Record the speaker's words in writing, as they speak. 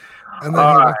And then he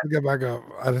wants to get back up.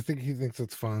 I think he thinks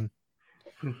it's fun.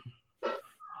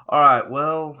 All right.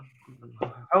 Well,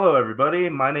 hello everybody.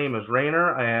 My name is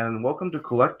Rainer, and welcome to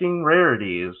Collecting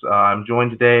Rarities. I'm joined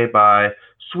today by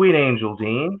Sweet Angel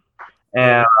Dean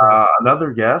and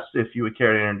another guest. If you would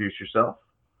care to introduce yourself.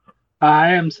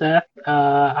 Hi, I'm Seth.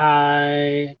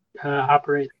 I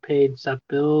operate the page Seth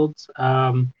Builds.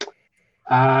 I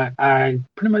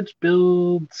pretty much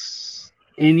build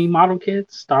any model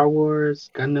kits. Star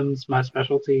Wars, Gundam's my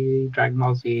specialty. Dragon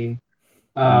Ball Z.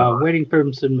 Waiting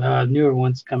for some newer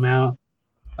ones to come out.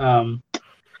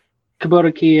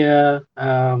 Kubota Kia,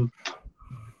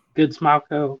 Good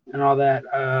Smilco, and all that.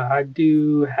 I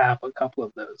do have a couple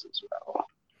of those as well.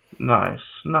 Nice.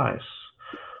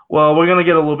 Well, we're going to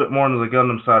get a little bit more into the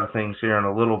Gundam side of things here in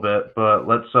a little bit, but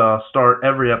let's start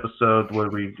every episode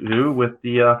what we do with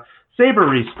the Saber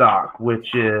restock, which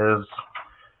is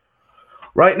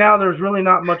right now there's really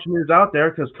not much news out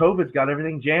there because COVID's got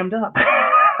everything jammed up.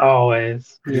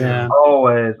 Always. Yeah.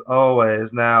 Always.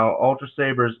 Now, Ultra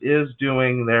Sabers is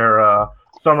doing their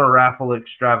summer raffle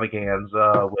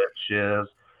extravaganza, which is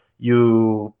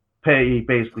you pay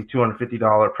basically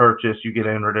 $250 purchase. You get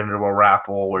entered into a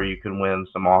raffle where you can win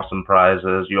some awesome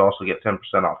prizes. You also get 10%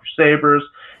 off your Sabers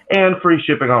and free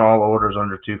shipping on all orders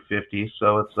under $250.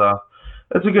 So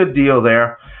it's a good deal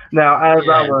there. Now, as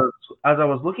I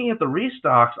was looking at the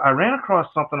restocks, I ran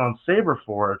across something on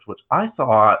SaberForge, which I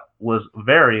thought was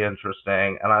very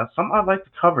interesting, and something I'd like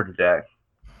to cover today.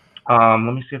 Let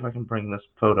me see if I can bring this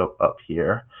photo up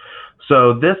here.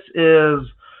 So this is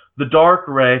the Dark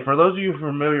Ray. For those of you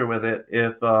familiar with it,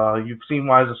 if you've seen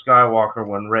Rise of Skywalker,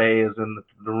 when Rey is in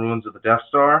the ruins of the Death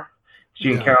Star,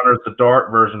 she encounters the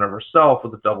dark version of herself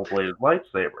with a double-bladed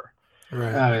lightsaber.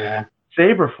 Right. Oh, yeah.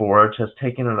 SaberForge has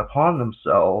taken it upon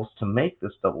themselves to make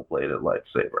this double-bladed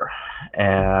lightsaber.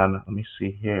 And let me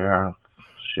see here.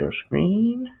 Share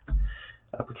screen.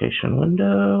 Application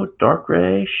window. Dark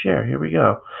Ray. Share. Here we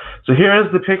go. So here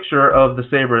is the picture of the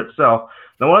saber itself.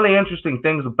 Now, one of the interesting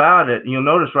things about it, you'll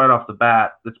notice right off the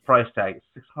bat, its price tag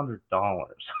is $600.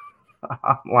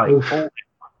 I'm like, holy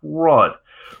crud.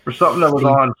 For something that was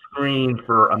on screen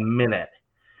for a minute.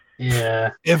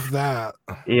 Yeah. If that.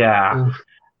 Yeah. Oof.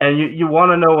 And you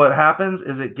want to know what happens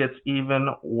is it gets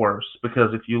even worse,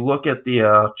 because if you look at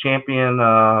the champion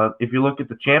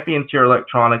tier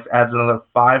electronics adds another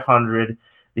 500.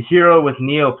 The hero with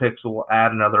NeoPixel will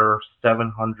add another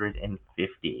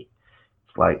 750.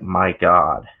 It's like, my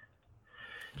God,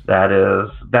 that is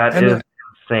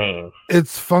insane.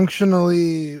 It's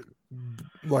functionally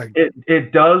like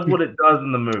it does what it does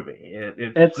in the movie.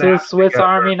 It's a Swiss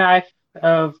Army knife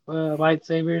of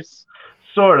lightsabers.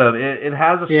 Sort of. It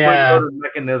has a spring-loaded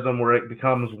mechanism where it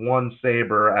becomes one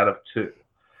saber out of two.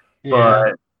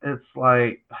 Yeah. But it's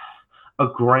like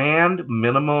 $1,000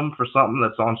 minimum for something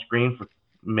that's on screen for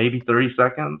maybe 30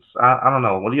 seconds. I don't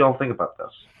know. What do y'all think about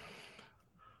this?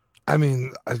 I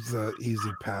mean, it's an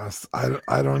easy pass. I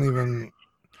don't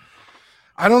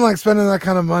like spending that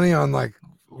kind of money on like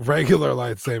regular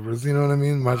lightsabers. You know what I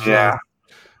mean?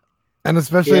 And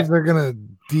especially if they're gonna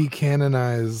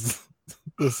decanonize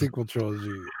the sequel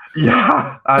trilogy.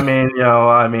 Yeah, I mean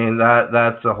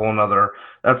that's a whole nother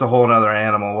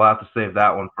animal. We'll have to save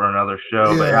that one for another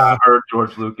show. Yeah. But I heard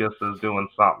George Lucas is doing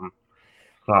something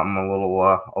a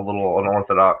little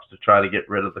unorthodox to try to get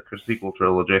rid of the sequel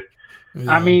trilogy.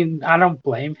 Yeah. I mean, I don't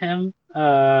blame him.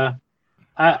 I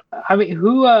mean,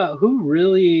 who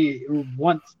really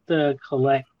wants to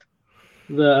collect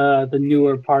the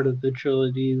newer part of the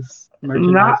trilogy's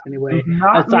merchandise anyway?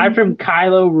 Aside from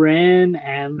Kylo Ren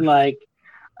and like,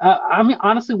 I mean,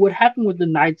 honestly, what happened with the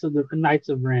Knights of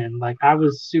Ren? Like, I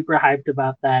was super hyped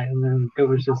about that, and then it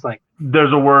was just like,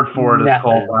 there's a word for it. It's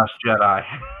called Last Jedi.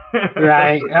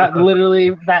 Right.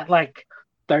 Literally, that like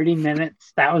 30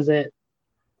 minutes. That was it.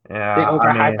 Yeah. They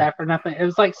overhyped that for nothing. It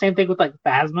was like same thing with like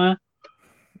Phasma.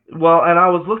 Well, and I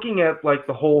was looking at like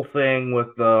the whole thing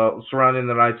with surrounding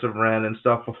the Knights of Ren and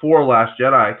stuff before Last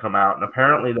Jedi come out, and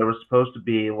apparently there was supposed to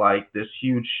be like this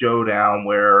huge showdown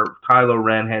where Kylo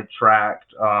Ren had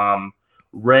tracked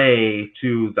Rey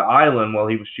to the island while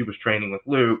she was training with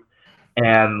Luke,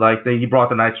 and like he brought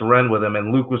the Knights of Ren with him,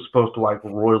 and Luke was supposed to like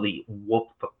royally whoop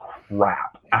the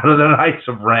crap out of the Knights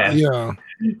of Ren. Yeah.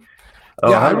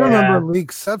 I remember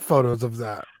leaked set photos of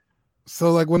that.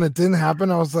 So like when it didn't happen,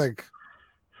 I was like,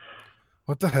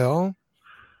 what the hell?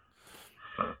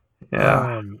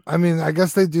 Yeah. I mean, I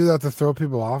guess they do that to throw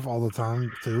people off all the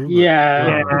time too.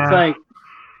 Yeah. It's like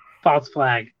false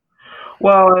flag.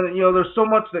 Well, and there's so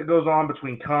much that goes on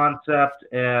between concept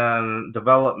and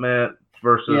development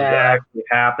versus it actually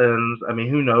happens. I mean,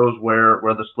 who knows where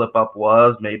the slip up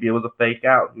was? Maybe it was a fake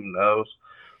out. Who knows?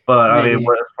 But I mean,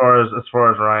 as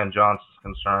far as Ryan Johnson's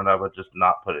concerned, I would just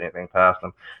not put anything past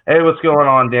him. Hey, what's going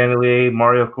on, Danny Lee,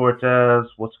 Mario Cortez?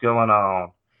 What's going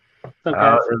on?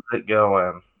 How is it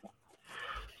going?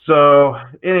 So,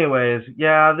 anyways,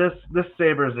 yeah, this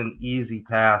Saber's an easy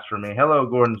pass for me. Hello,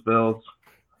 Gordon's Builds.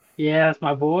 Yeah, that's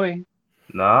my boy.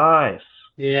 Nice.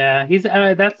 Yeah, he's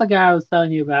that's the guy I was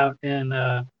telling you about in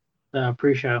the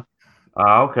pre-show.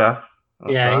 Oh, okay.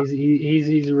 Yeah,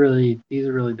 he's really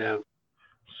dope.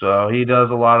 So he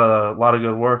does a lot of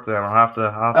good work then.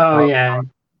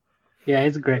 Yeah,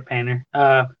 he's a great painter.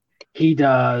 He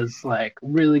does like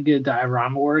really good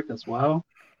diorama work as well.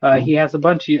 He has a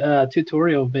bunch of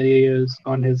tutorial videos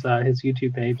on his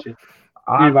YouTube page. If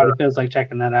anybody feels like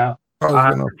checking that out. I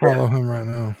was gonna follow him right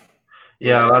now.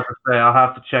 Yeah, I was about to say I'll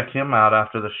have to check him out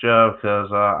after the show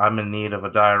because I'm in need of a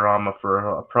diorama for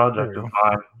a project of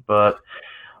mine. But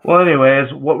well,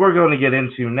 anyways, what we're going to get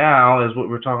into now is what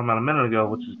we were talking about a minute ago,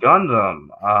 which is Gundam.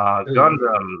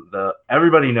 Gundam,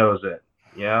 everybody knows it.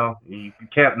 You know, you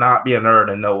can't not be a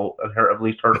nerd and know, or at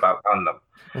least heard about Gundam.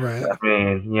 Right. I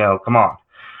mean, you know, come on.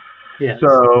 Yeah.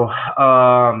 So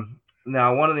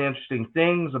now one of the interesting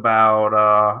things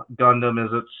about Gundam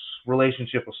is its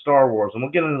relationship with Star Wars, and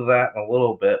we'll get into that in a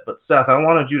little bit. But Seth, I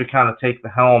wanted you to kind of take the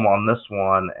helm on this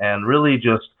one and really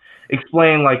just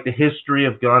explain like the history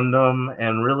of Gundam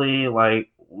and really like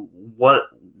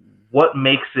what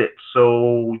makes it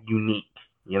so unique,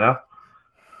 you know?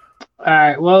 All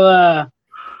right. Well,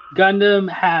 Gundam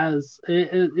has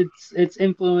its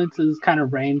influences kind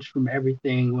of range from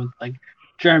everything with like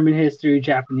German history,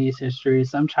 Japanese history,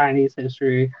 some Chinese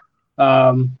history.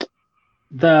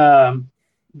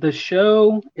 The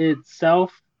show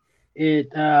itself, it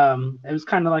was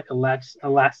kind of like a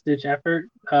last ditch effort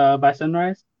by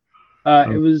Sunrise.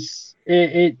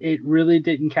 It really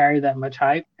didn't carry that much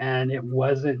hype, and it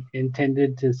wasn't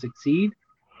intended to succeed.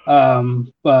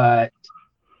 But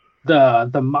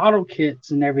the model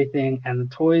kits and everything, and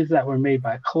the toys that were made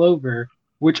by Clover,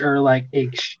 which are like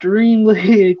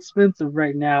extremely expensive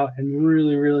right now and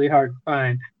really, really hard to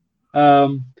find.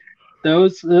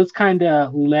 Those kind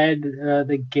of led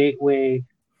the gateway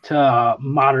to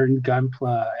modern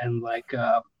Gunpla and like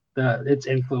its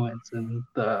influence in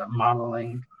the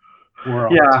modeling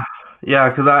world. Yeah,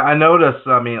 because I noticed.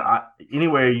 I mean,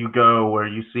 anywhere you go where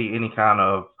you see any kind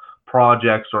of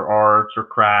projects or arts or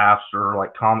crafts or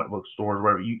like comic book stores,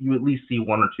 where you at least see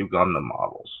one or two Gundam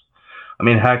models. I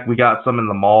mean, heck, we got some in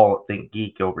the mall at Think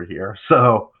Geek over here.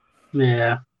 So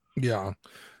yeah.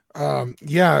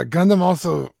 Gundam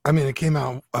also, I mean, it came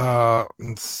out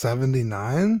in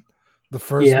 79, the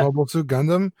first Mobile Suit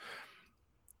Gundam.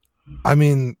 I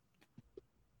mean,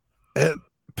 it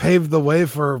paved the way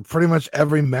for pretty much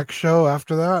every mech show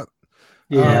after that.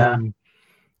 Yeah.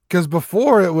 Because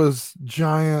before it was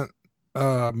giant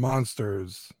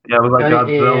monsters. Yeah, it was like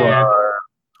Godzilla. Yeah.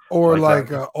 Or like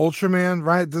Ultraman,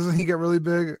 right? Doesn't he get really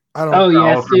big? I don't know.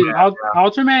 Oh, yeah.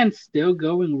 Ultraman's still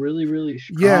going really, really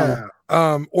strong. Yeah.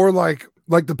 Or like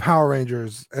the Power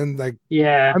Rangers. And like,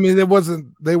 yeah. I mean, they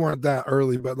weren't that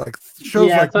early, but like shows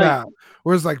like that.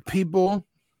 Where it's like people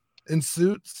in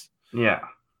suits. Yeah.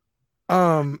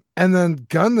 And then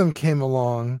Gundam came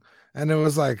along and it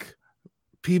was like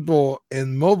people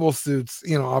in mobile suits,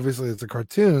 you know, obviously it's a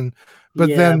cartoon, but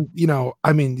then, you know,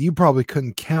 I mean, you probably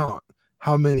couldn't count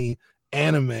how many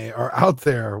anime are out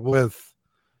there with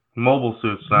mobile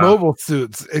suits now. Mobile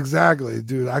suits, exactly,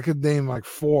 dude. I could name like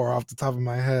 4 off the top of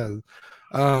my head.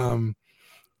 I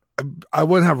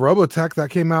wouldn't have Robotech that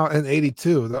came out in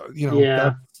 82. You know,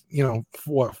 that's, you know,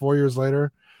 what, 4 years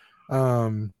later,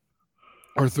 or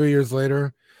 3 years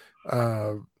later.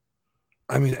 I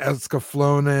mean,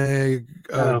 Escaflowne,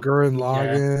 Gurren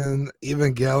Lagann,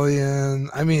 Evangelion.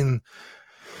 I mean,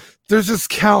 there's just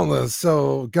countless.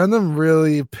 So Gundam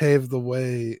really paved the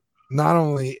way, not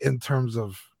only in terms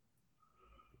of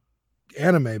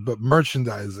anime, but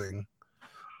merchandising.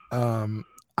 I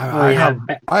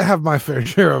have my fair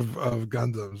share of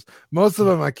Gundams. Most of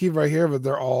them I keep right here, but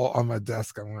they're all on my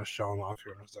desk. I'm going to show them off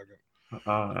here in a second.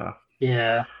 Oh, yeah.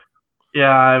 Yeah. Yeah,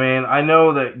 I mean, I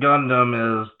know that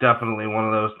Gundam is definitely one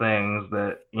of those things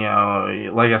that, you know,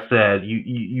 like I said,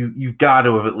 you've got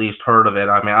to have at least heard of it.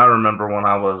 I mean, I remember when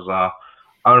I was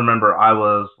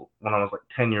like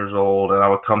 10 years old, and I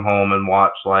would come home and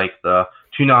watch like the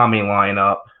Toonami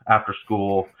lineup after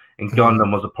school, and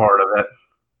Gundam was a part of it.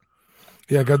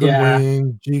 Yeah, Gundam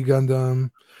Wing, G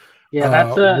Gundam. Yeah,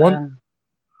 that's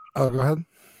Oh, go ahead.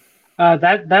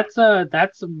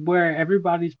 That's where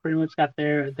everybody's pretty much got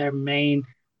their main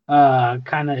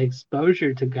kind of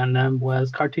exposure to Gundam was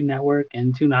Cartoon Network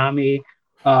and Toonami.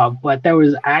 But there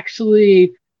was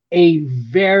actually a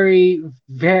very,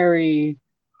 very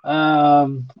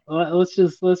let's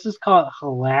just call it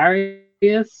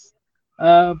hilarious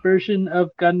version of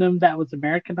Gundam that was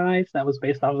Americanized, that was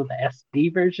based off of the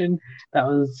SD version, that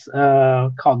was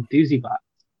called Doozy Bot.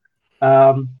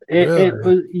 It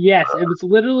was, yes, it was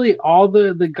literally all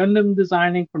the Gundam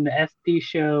designing from the SD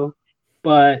show,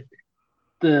 but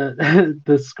the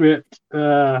the script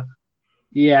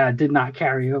did not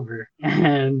carry over,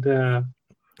 and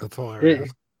that's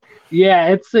hilarious.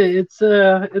 It's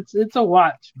a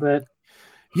watch, but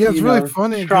yeah, it's really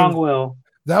funny. Strong will.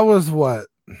 That was what,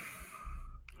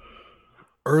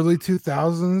 early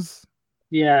 2000s,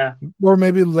 or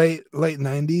maybe late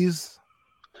 90s.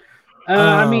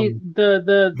 I mean,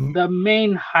 the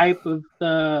main hype of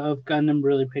Gundam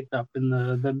really picked up in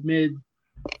the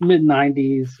mid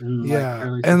 90s and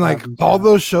early 2000s, and like all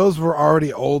those shows were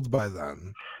already old by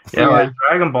then. Yeah, like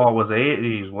Dragon Ball was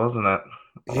 80s, wasn't it?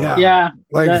 Yeah.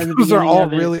 Like those are all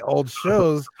really old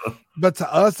shows, but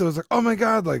to us it was like, oh my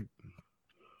god, like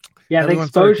the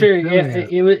exposure.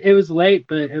 It was late,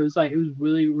 but it was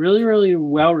really, really, really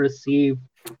well received.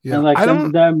 Yeah, and like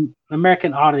the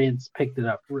American audience picked it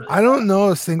up. Really, I don't know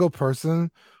a single person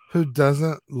who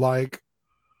doesn't like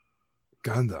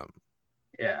Gundam.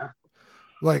 Yeah.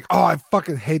 Like, oh, I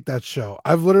fucking hate that show.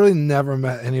 I've literally never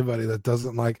met anybody that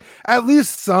doesn't like at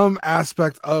least some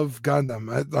aspect of Gundam.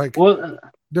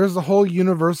 There's the whole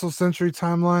Universal Century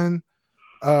timeline.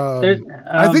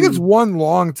 I think it's one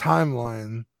long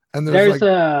timeline, and there's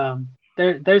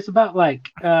about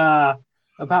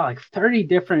 30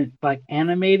 different like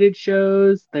animated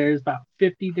shows. There's about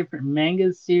 50 different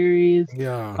manga series.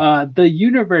 Yeah. The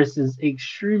universe is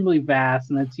extremely vast,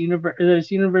 and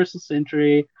there's Universal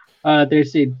Century.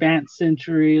 There's the Advanced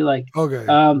Century. Like, okay.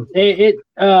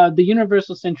 The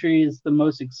Universal Century is the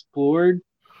most explored.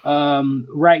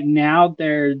 Right now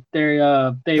they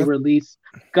released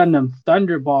Gundam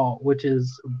Thunderbolt, which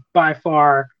is by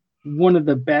far one of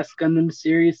the best Gundam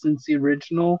series since the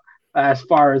original, as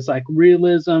far as like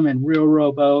realism and real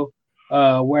Robo,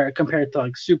 where compared to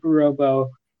like Super Robo,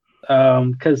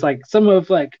 because like some of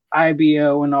like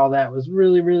IBO and all that was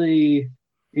really, really,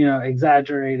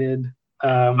 exaggerated.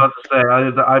 I was about to say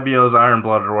the IBO's Iron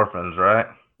Blooded Orphans, right?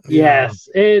 Yes,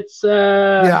 it's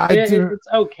it's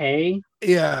okay.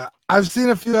 Yeah, I've seen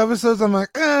a few episodes. I'm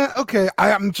like, okay.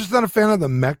 I'm just not a fan of the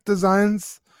mech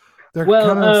designs. They're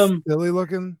kind of silly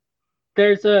looking.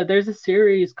 There's a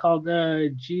series called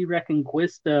G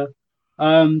Reconquista,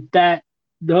 that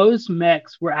those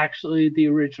mechs were actually the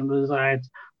original designs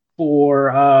for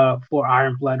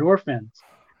Iron Blood Orphans,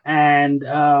 and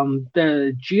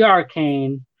the G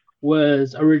Arcane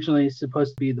was originally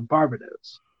supposed to be the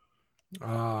Barbados.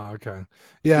 Oh, okay.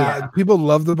 Yeah, people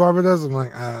love the Barbados. I'm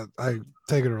like, I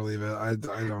take it or leave it. I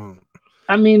don't.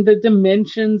 I mean, the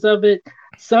dimensions of it.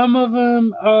 Some of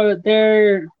them are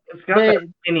they're. It's got that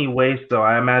skinny waist, though.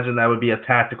 I imagine that would be a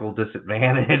tactical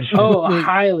disadvantage. Oh,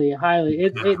 highly.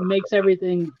 It makes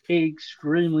everything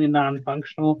extremely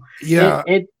non-functional. Yeah.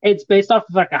 It's based off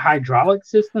of like a hydraulic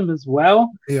system as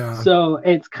well. Yeah. So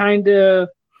it's kind of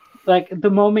like the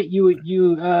moment you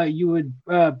would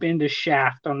bend a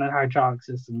shaft on that hydraulic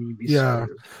system, you'd be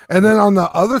screwed. And then on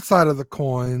the other side of the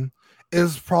coin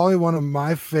is probably one of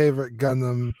my favorite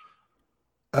Gundam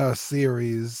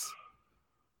series,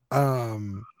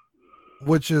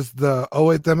 which is the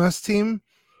 08 MS team.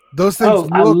 Those things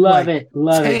I love it.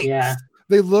 Yeah,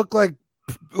 they look like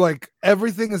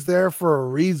everything is there for a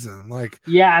reason. Like,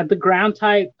 yeah, the ground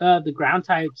types,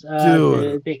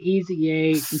 the Easy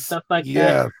 8 and stuff like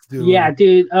that. Dude. Yeah,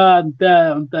 dude.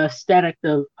 The aesthetic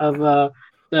of the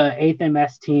 8th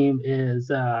MS team is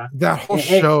that whole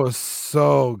show is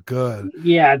so good.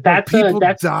 Yeah, people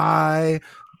die.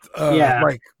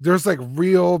 Like there's like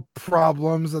real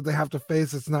problems that they have to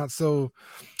face. It's not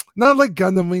like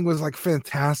Gundam Wing was like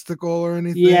fantastical or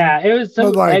anything. Yeah, it was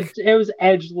it was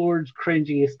edgelord's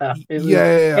cringy stuff.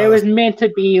 It was meant to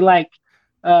be like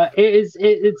it's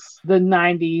the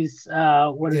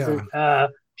 90s what is it?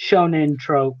 Shonen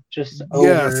trope just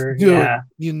over. Dude,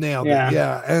 you nailed it.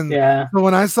 Yeah. And so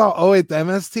when I saw 08 the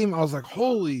MS team, I was like,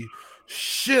 holy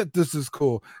shit, this is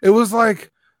cool. It was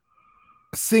like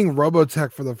seeing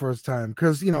Robotech for the first time,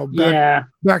 because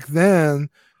back then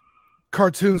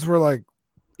cartoons were like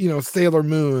Sailor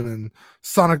Moon and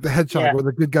Sonic the Hedgehog, where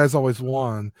the good guys always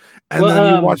won, and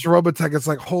then you watch Robotech, it's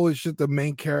like, holy shit, the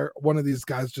main character, one of these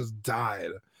guys just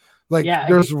died. Like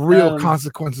there's real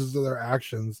consequences to their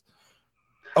actions.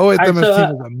 Oh, the MS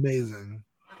team is amazing.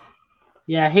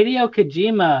 Yeah, Hideo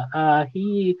Kojima,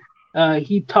 he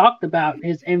he talked about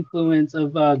his influence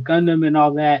of Gundam and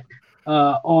all that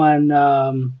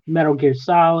on Metal Gear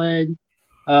Solid.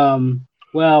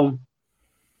 Well,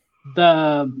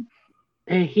 the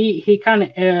he kind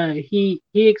of he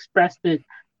expressed it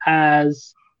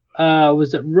as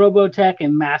was it Robotech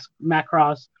and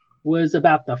Macross was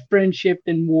about the friendship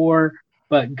in war,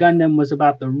 but Gundam was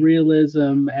about the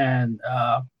realism and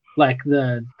like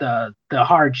the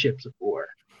hardships of war.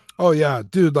 Oh yeah,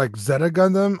 dude, like Zeta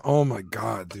Gundam. Oh my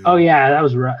god, dude. Oh yeah, that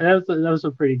was rough. That was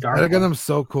a pretty dark. Zeta Gundam's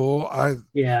so cool.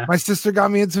 My sister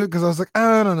got me into it because I was like,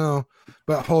 I don't know,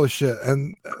 but holy shit!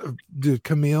 And dude,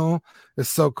 Camille is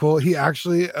so cool. He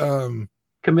actually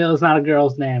Camille is not a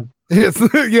girl's name. It's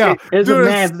yeah, it's dude, a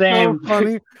man's name. So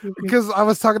funny because I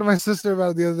was talking to my sister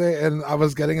about it the other day, and I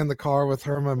was getting in the car with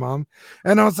her and my mom,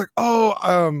 and I was like,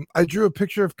 oh, I drew a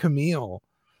picture of Camille,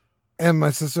 and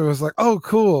my sister was like, oh,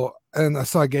 cool. And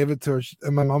so I gave it to her,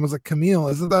 and my mom was like, Camille,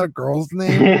 isn't that a girl's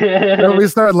name? And we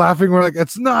started laughing. We're like,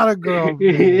 it's not a girl.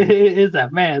 It's a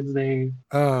man's name.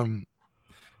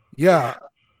 Yeah,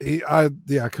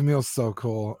 Camille's so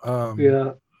cool.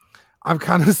 Yeah, I'm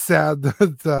kind of sad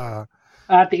that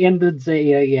at the end of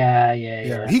Zeta,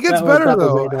 yeah. He gets better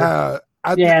though.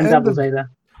 At the end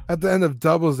of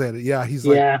Double Zeta, yeah, he's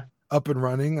like up and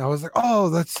running. I was like, oh,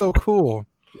 that's so cool.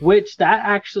 Which that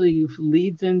actually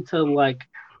leads into like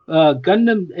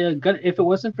Gundam. If it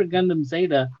wasn't for Gundam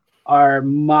Zeta, our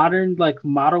modern like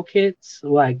model kits,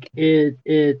 like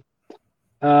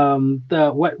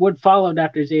what followed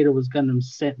after Zeta was Gundam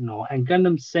Sentinel, and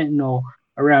Gundam Sentinel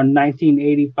around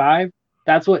 1985.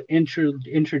 That's what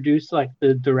introduced like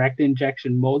the direct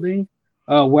injection molding,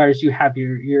 whereas you have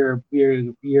your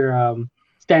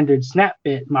standard snap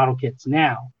fit model kits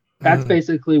now. That's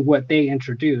basically what they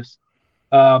introduced.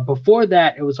 Before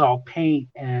that, it was all paint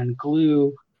and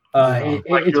glue.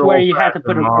 It's where you had to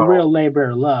put a real labor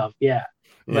of love. Yeah.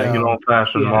 Like an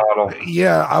old-fashioned model.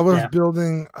 Yeah, I was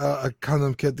building a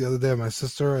Gundam kit the other day with my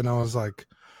sister, and I was like,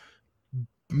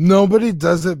 nobody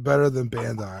does it better than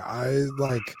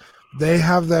Bandai. They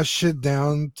have that shit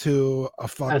down to a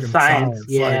fucking science.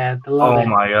 Yeah. Oh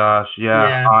my gosh.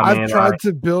 Yeah. I've tried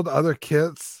to build other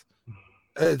kits.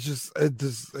 It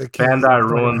can't. Bandai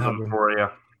ruins them for you.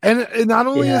 And not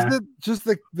only is it just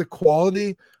the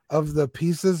quality of the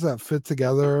pieces that fit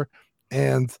together,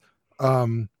 and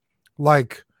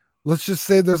like let's just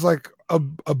say there's like a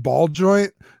ball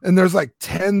joint and there's like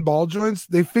 10 ball joints.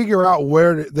 They figure out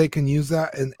where they can use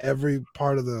that in every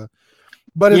part of the.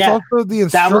 But it's also the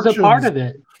instructions. That was a part of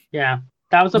it. Yeah,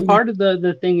 that was a part of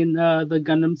the thing in the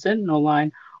Gundam Sentinel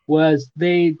line was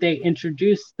they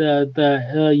introduced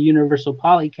the universal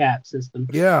polycap system.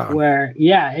 Yeah, where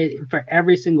for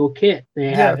every single kit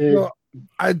they have.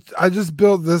 I just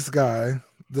built this guy,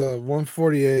 the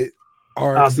 148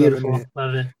 RX. Beautiful,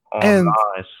 love it. And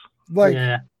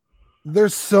nice.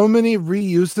 There's so many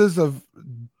reuses of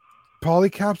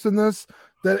polycaps in this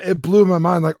that it blew my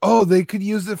mind. Like, oh, they could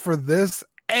use it for this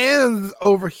and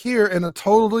over here in a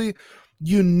totally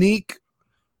unique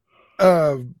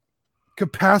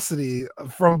capacity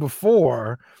from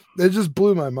before. It just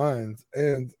blew my mind.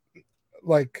 And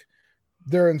like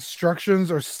their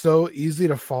instructions are so easy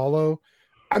to follow.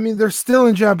 I mean, they're still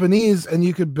in Japanese, and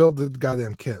you could build the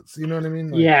goddamn kits. You know what I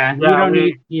mean? Like,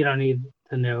 you don't need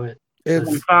to know it.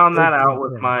 We found that out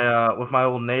with my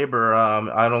old neighbor.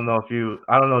 I don't know,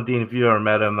 Dean, if you ever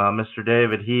met him, Mr.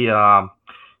 David. He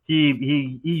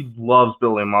loves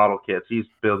building model kits. He's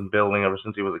been building ever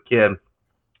since he was a kid.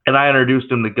 And I introduced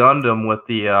him to Gundam with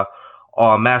the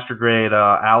Master Grade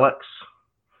Alex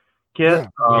kit,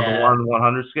 the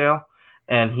 1/100 scale.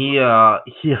 And he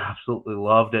absolutely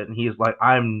loved it. And he's like,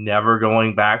 I'm never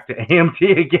going back to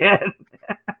AMT again.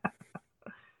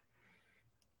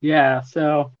 Yeah,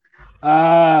 so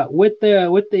with the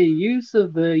use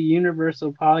of the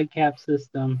universal polycap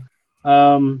system,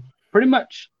 pretty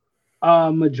much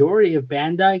majority of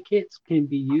Bandai kits can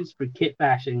be used for kit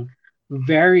bashing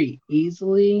very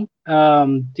easily,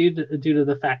 due to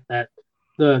the fact that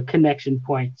the connection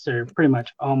points are pretty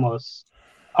much almost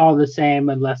all the same,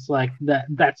 unless like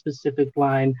that specific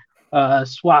line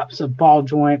swaps a ball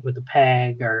joint with a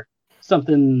peg or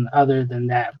something other than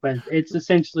that, but it's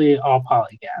essentially all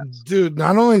polycaps. Dude,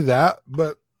 not only that,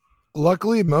 but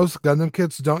luckily most Gundam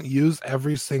kits don't use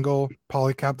every single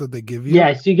polycap that they give you.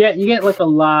 Yes, you get like a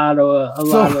lot of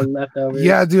leftovers.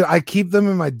 Yeah, dude, I keep them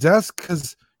in my desk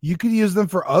because you could use them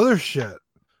for other shit.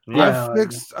 Yeah, I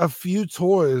fixed a few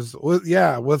toys with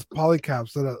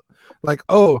polycaps that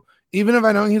even if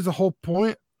I don't use the whole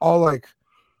point, I was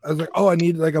like, oh, I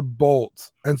need like a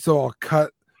bolt, and so I'll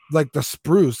cut like the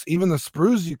spruce, even the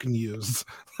spruce you can use.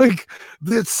 Like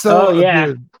it's so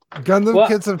dude, Gundam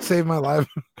kits have saved my life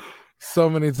so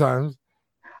many times.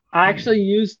 I actually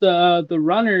use the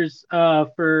runners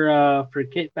for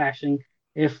kit bashing.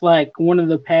 If like one of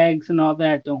the pegs and all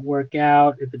that don't work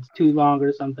out, if it's too long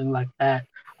or something like that,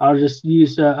 I'll just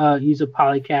use a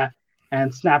polycap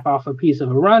and snap off a piece of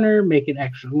a runner, make it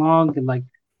extra long, and like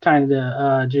kind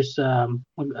of just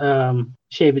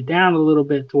shave it down a little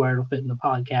bit to where it'll fit in the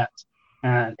polycaps,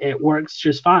 and it works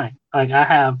just fine. Like I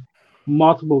have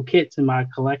multiple kits in my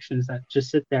collections that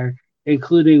just sit there,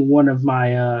 including one of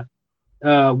my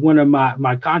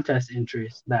contest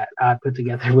entries that I put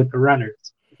together with the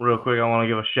runners. Real quick, I want to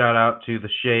give a shout out to the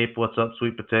Shape. What's up,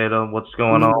 Sweet Potato? What's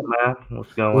going on, man?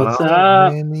 What's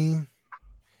up,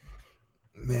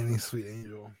 Manny, sweet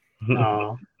angel.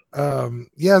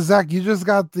 Yeah, Zach, you just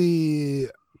got the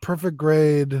perfect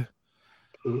grade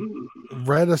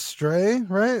Red Astray,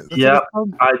 right? Yeah,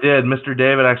 I did. Mr.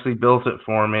 David actually built it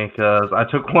for me because I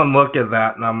took one look at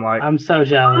that and I'm like, I'm so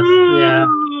jealous. Yeah.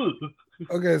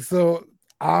 Okay, so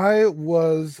I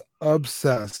was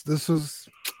obsessed. This was,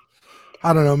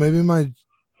 I don't know, maybe my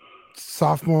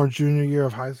sophomore, junior year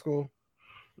of high school.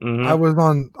 Mm-hmm.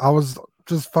 I was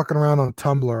just fucking around on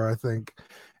Tumblr, I think,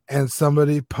 and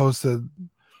somebody posted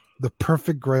the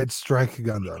perfect grade Strike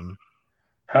Gundam.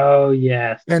 Oh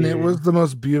yes, and it was the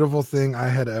most beautiful thing I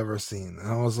had ever seen. And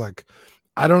I was like,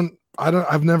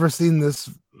 I've never seen this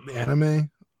anime.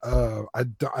 I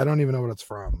don't even know what it's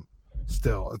from.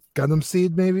 Still, Gundam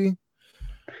Seed, maybe.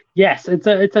 Yes, it's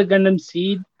a Gundam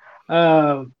Seed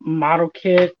model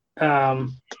kit.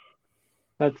 That's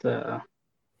a.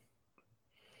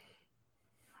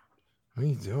 What are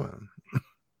you doing?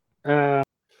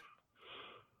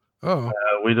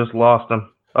 We just lost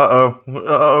him.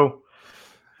 Uh-oh.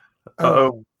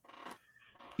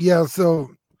 Yeah, so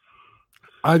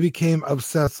I became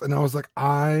obsessed, and I was like,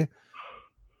 I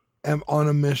am on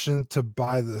a mission to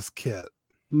buy this kit.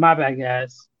 My bad,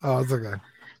 guys. Oh, it's okay.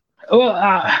 Well,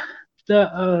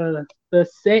 the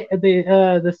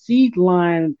Seed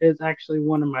line is actually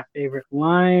one of my favorite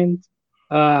lines.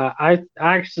 I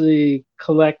actually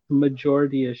collect the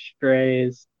majority of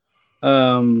strays.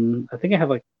 I think I have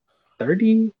like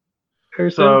 30 or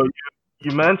so. So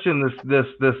you mentioned this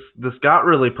got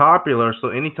really popular. So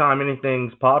anytime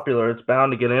anything's popular, it's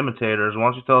bound to get imitators. Why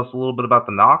don't you tell us a little bit about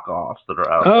the knockoffs that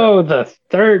are out there? The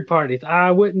third parties. I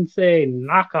wouldn't say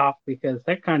knockoff because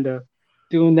they're kind of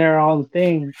doing their own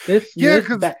thing.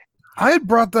 I had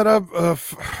brought that up.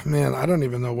 Man, I don't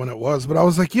even know when it was, but I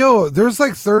was like, yo, there's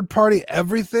like third party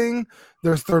everything.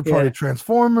 There's third party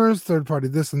Transformers, third party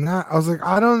this and that. I was like,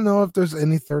 I don't know if there's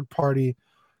any third party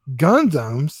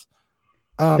Gundams.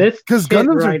 Because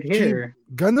Gundams right are here.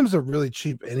 Cheap. Gundams are really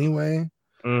cheap anyway.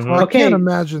 Mm-hmm. So I can't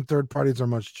imagine third parties are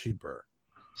much cheaper.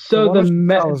 So the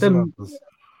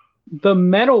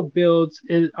metal builds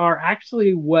are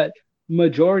actually what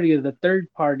majority of the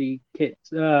third party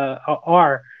kits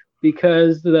are,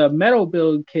 because the metal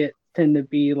build kits tend to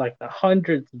be like the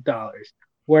hundreds of dollars,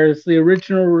 whereas the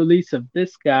original release of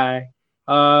this guy,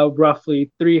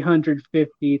 roughly $350,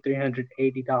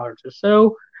 $380 or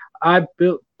so. I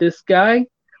built this guy,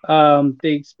 the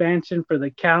expansion for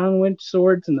the Callan Winch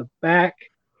swords in the back,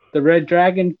 the Red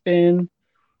Dragon fin,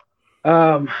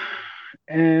 and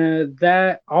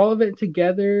that all of it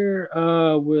together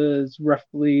was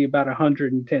roughly about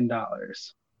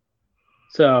 $110.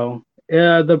 So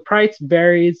the price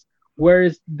varies,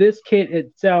 whereas this kit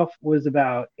itself was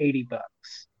about $80.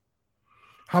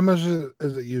 How much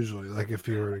is it usually? Like if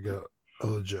you were to get a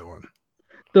legit one?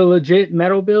 The legit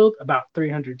metal build about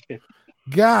 $350.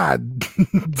 God,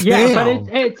 yeah, but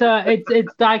it's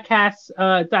die-cast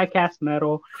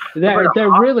metal.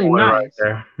 They're really nice.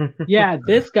 Right Yeah,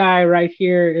 this guy right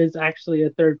here is actually a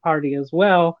third party as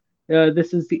well.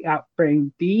 This is the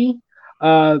Outframe D.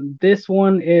 This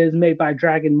one is made by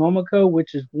Dragon Momoko,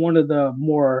 which is one of the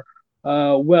more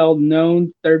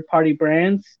well-known third-party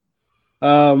brands.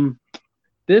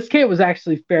 This kit was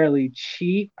actually fairly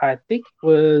cheap. I think it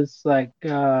was like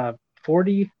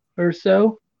 40 or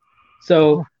so.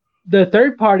 So the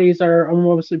third parties are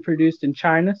mostly produced in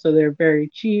China, so they're very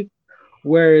cheap.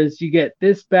 Whereas you get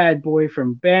this bad boy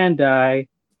from Bandai,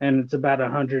 and it's about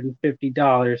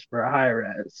 $150 for a high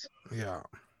res. Yeah.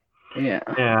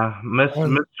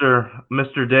 Mr.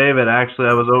 David, actually,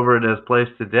 I was over at his place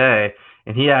today,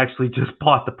 and he actually just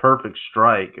bought the Perfect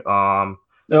Strike.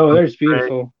 There's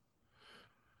beautiful.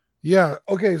 Yeah.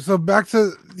 Okay. So back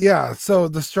to So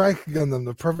the Strike Gundam,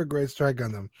 the Perfect Grade Strike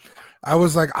Gundam. I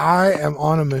was like, I am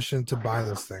on a mission to buy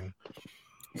this thing.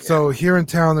 Yeah. So here in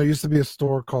town, there used to be a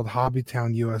store called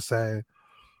Hobbytown USA.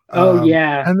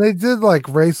 Yeah. And they did like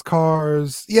race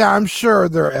cars. Yeah, I'm sure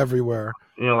they're everywhere.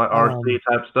 Like RC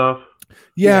type stuff.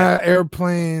 Yeah,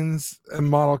 airplanes and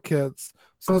model kits.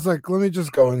 So I was like, let me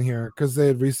just go in here because they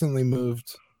had recently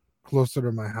moved closer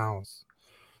to my house.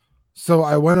 So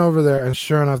I went over there, and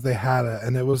sure enough, they had it,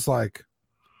 and it was like,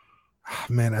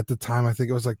 man, at the time I think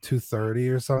it was like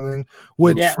 $230 or something,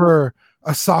 which for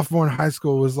a sophomore in high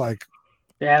school was like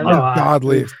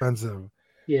ungodly expensive.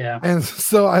 Yeah. And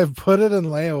so I put it in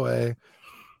layaway,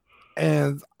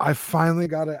 and I finally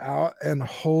got it out, and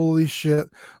holy shit.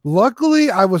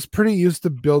 Luckily, I was pretty used to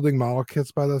building model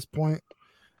kits by this point,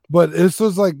 but this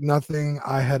was like nothing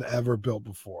I had ever built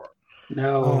before.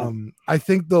 No. I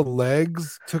think the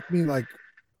legs took me like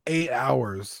 8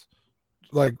 hours,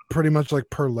 like pretty much like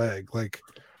per leg. Like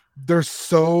they're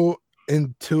so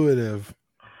intuitive.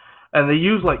 And they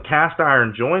use like cast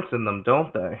iron joints in them,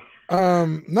 don't they?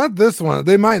 Not this one.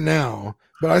 They might now,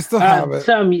 but I still have it.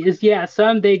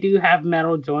 Some they do have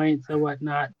metal joints and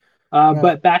whatnot.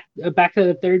 But back to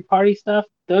the third party stuff.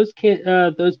 Those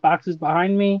boxes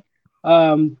behind me,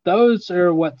 those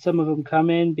are what some of them come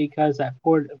in, because at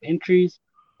port of entries,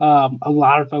 a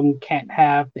lot of them can't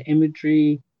have the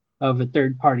imagery of a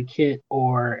third party kit,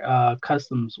 or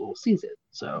customs will seize it.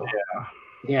 So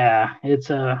it's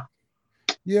a.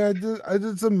 Yeah, I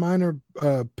did some minor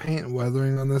paint and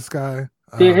weathering on this guy.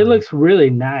 Dude, it looks really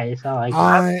nice. I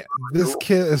like this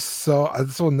kit is so.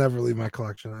 This will never leave my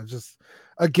collection.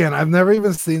 I've never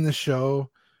even seen the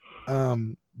show.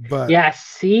 But yeah,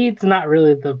 Seed's not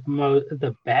really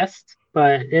the best,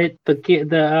 but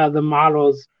the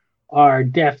models are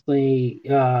definitely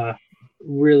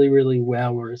really, really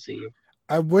well received.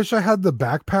 I wish I had the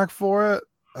backpack for it.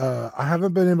 I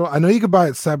haven't been able. I know you could buy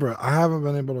it separate. I haven't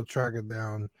been able to track it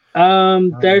down.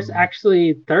 There's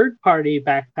actually third-party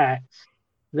backpacks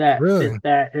that fit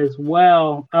that as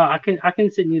well. I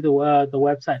can send you the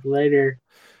website later.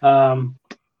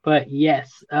 But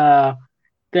yes,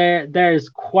 there's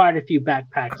quite a few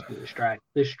backpacks for the Strike.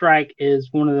 The Strike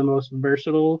is one of the most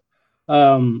versatile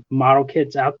model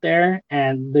kits out there,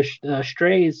 and the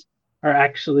Strays are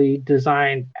actually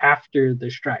designed after the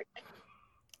Strike.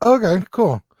 Okay,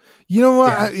 cool. You know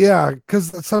what?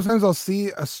 Because sometimes I'll see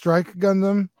a Strike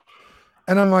Gundam,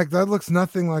 and I'm like, that looks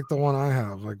nothing like the one I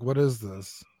have. Like, what is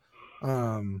this?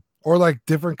 Or like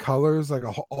different colors, like a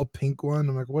all pink one.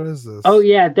 I'm like, what is this? Oh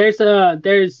yeah, there's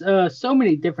so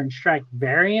many different Strike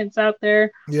variants out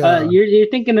there. Yeah, you're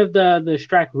thinking of the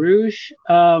Strike Rouge.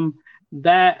 It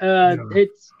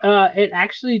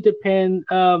actually depends.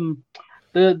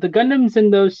 The Gundams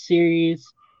in those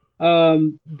series,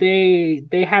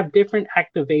 they have different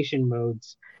activation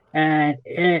modes, and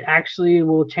it actually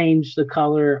will change the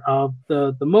color of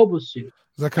the mobile suit.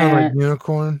 Is that kind of like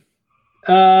Unicorn?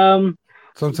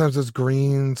 Sometimes it's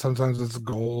green, sometimes it's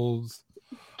gold.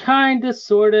 Kind of,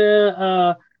 sort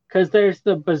of, because there's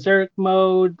the Berserk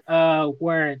mode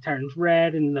where it turns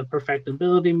red, and the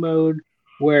Perfectibility mode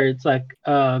where it's like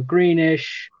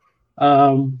greenish.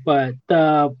 But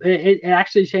it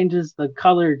actually changes the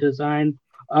color design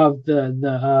of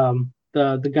the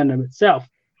Gundam itself.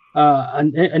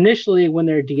 Initially, when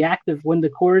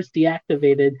the core is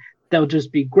deactivated, they'll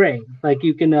just be gray. Like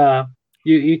you can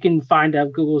you can find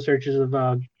out Google searches of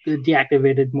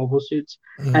deactivated mobile suits,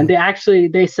 and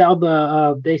they sell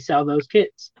those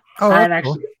kits. Oh,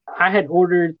 I had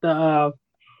ordered the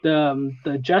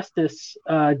Justice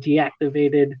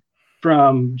deactivated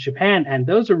from Japan, and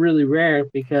those are really rare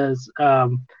because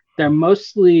they're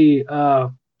mostly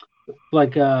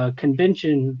like a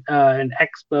convention and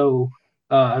expo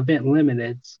event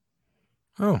limiteds.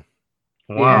 Oh,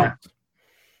 wow.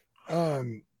 Yeah.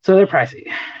 So they're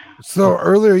pricey. So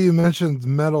earlier you mentioned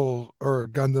metal or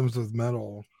Gundams with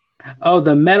metal. Oh,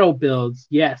 the metal builds,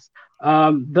 yes.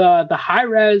 The high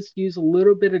res use a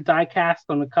little bit of die cast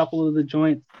on a couple of the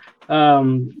joints,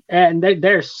 and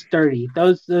they're sturdy.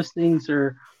 Those things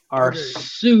are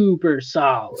super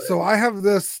solid. So I have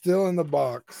this still in the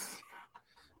box.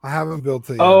 I haven't built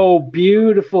it yet. Oh,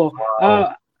 beautiful.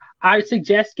 Wow. I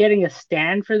suggest getting a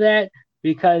stand for that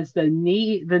because the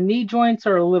knee joints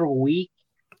are a little weak.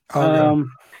 Okay.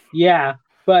 Yeah,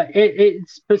 but it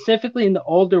specifically in the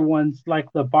older ones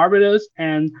like the Barbados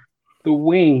and the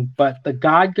Wing, but the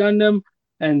God Gundam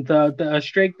and the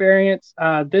Strike variants.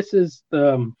 This is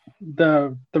the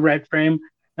red frame,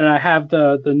 and I have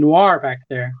the Noir back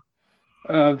there.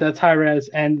 That's high res,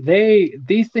 and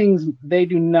these things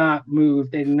do not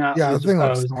move. They do not pose,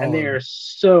 and they are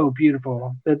so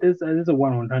beautiful. This is a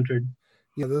 1/100.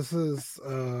 Yeah, this is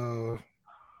the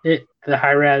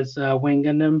high res Wing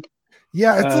Gundam.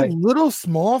 Yeah, it's a little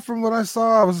small from what I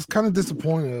saw. I was kind of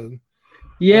disappointed.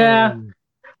 Yeah,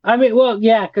 I mean, well,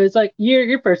 yeah, because like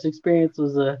your first experience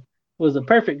was a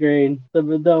perfect grade. The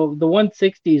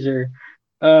 160s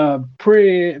are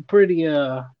pretty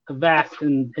vast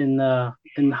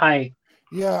in height.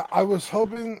 Yeah, I was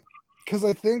hoping because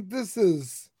I think this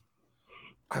is.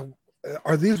 I,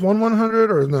 are these 1/100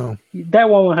 or no? That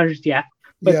 1/100s, yeah.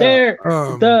 But Yeah.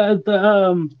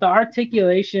 the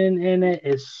articulation in it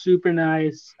is super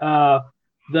nice.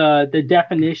 The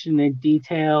definition and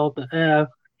detail, and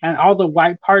all the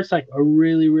white parts like a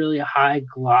really high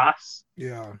gloss.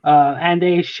 Yeah. And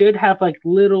they should have like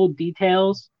little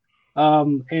details,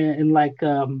 in like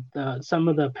some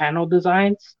of the panel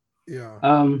designs. Yeah.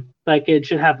 Like it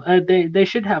should have they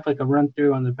should have like a run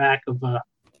through on the back of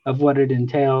what it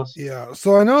entails. Yeah.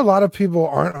 So I know a lot of people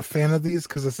aren't a fan of these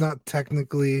because it's not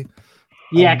technically.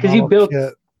 Yeah, because you build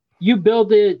kit. you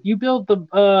build it. You build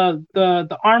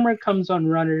the armor comes on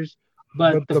runners,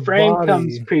 but the frame body,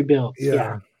 comes pre-built.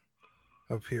 Yeah.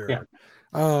 Up here. Yeah.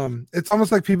 It's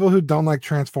almost like people who don't like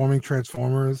transforming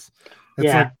Transformers. It's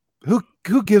yeah. like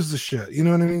who gives a shit? You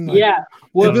know what I mean? Like, yeah.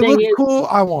 Well, if it looks cool,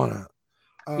 I want it.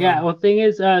 Yeah. Well, thing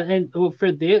is, and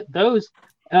for those,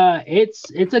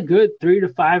 it's a good 3 to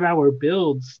 5 hour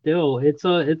build. Still, it's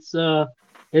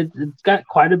got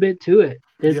quite a bit to it.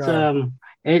 It's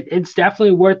it's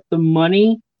definitely worth the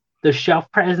money. The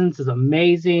shelf presence is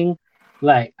amazing.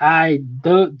 Like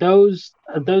those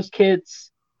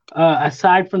kits,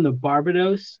 aside from the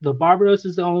Barbados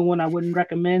is the only one I wouldn't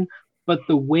recommend. But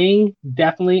the wing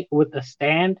definitely with the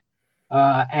stand,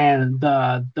 and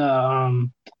the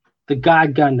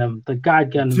God Gundam. The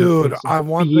God Gundam. Dude, I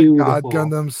want beautiful. The God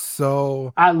Gundam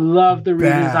so. I love the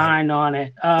redesign on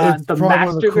it. The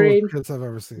Master Grade. Kits I've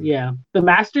ever seen. Yeah, the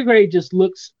Master Grade just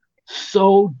looks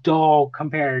so dull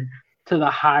compared to the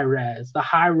high res. The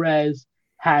high res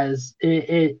has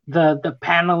the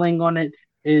paneling on it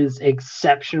is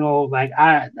exceptional. Like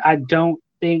I don't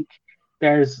think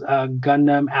there's a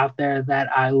Gundam out there that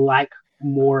I like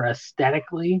more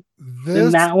aesthetically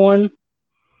than that one.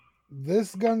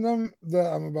 This Gundam that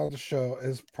I'm about to show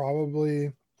is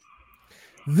probably.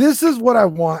 This is what I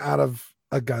want out of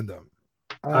a Gundam.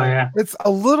 Oh yeah, it's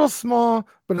a little small,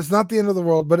 but it's not the end of the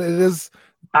world. But it is.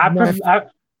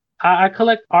 I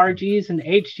collect RGs and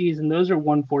HGs, and those are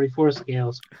 144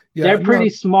 scales. Yeah, they're pretty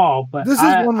small, but this is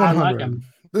 1/100. I like them.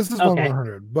 This is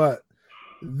 1/100. But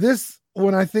this,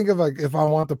 when I think of like if I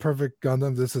want the perfect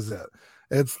Gundam, this is it.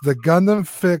 It's the Gundam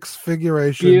Fix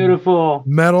figuration, beautiful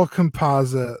metal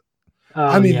composite.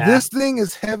 I mean, this thing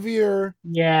is heavier.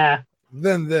 Yeah.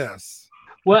 Than this.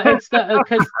 Well, it's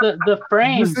because the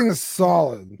frame. This thing is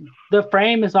solid. The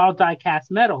frame is all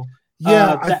die-cast metal.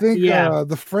 Yeah, I think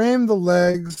the frame, the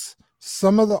legs,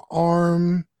 some of the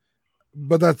arm,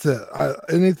 but that's it.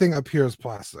 Anything up here is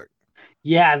plastic.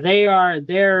 Yeah, they're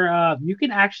you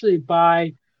can actually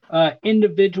buy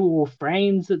individual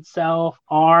frames itself,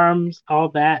 arms, all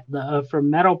that for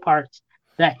metal parts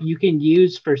that you can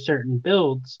use for certain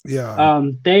builds.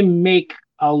 Yeah. They make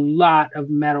a lot of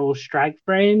metal strike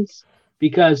frames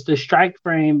because the strike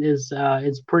frame is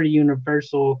pretty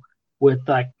universal with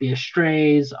like the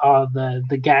Astrays, all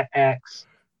the Gat X,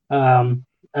 line,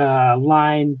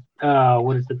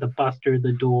 what is it, the Buster,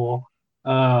 the Duel.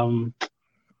 I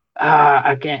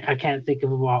can't think of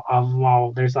them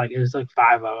all. There's like 5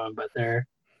 of them, but they're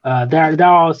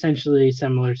all essentially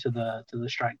similar to the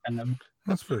Strike Gundam.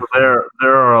 That's pretty cool.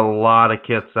 There are a lot of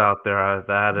kits out there.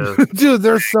 That is, dude.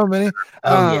 There's so many.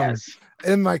 Yes.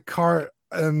 In my cart,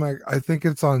 I think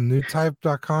it's on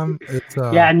newtype.com. It's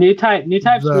Newtype.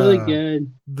 Newtype's really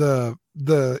good.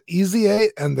 The Easy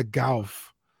 8 and the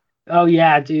Gauf. Oh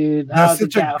yeah, dude. That's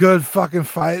such a good fucking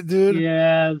fight, dude.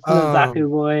 Yeah, the Zaku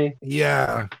boy.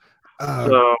 Yeah.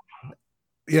 So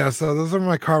those are in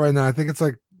my car right now. I think it's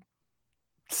like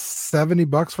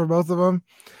 $70 for both of them.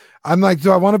 I'm like, do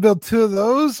I want to build 2 of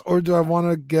those or do I want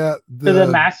to get the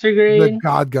Master Grade, the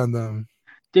God Gundam?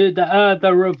 Dude,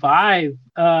 the Revive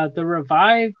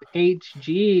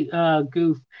HG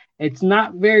goof. It's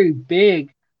not very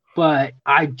big, but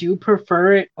I do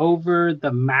prefer it over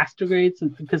the Master Grades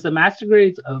because the Master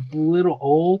Grade's a little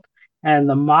old and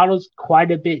the model's quite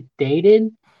a bit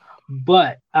dated.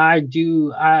 But it's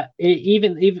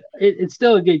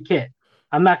still a good kit.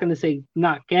 I'm not gonna say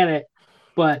not get it,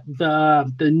 but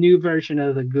the new version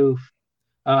of the goof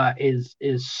is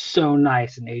so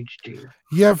nice in HG.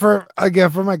 Yeah, for my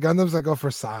Gundams, I go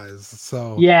for size.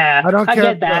 So yeah, I don't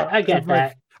care. I get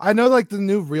that. I know like the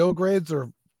new real grades are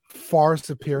far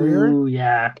superior. Ooh,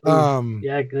 yeah.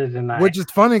 Yeah, those are nice. Which is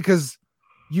funny because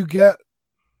you get.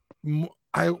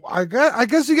 I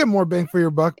guess you get more bang for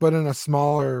your buck, but in a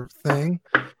smaller thing.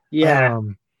 Yeah.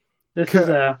 This is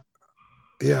a.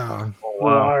 Yeah.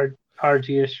 wow.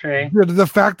 RG Astray. The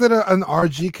fact that an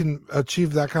RG can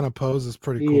achieve that kind of pose is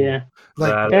pretty cool. Yeah,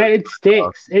 like it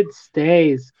sticks. It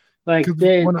stays. Like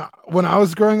when I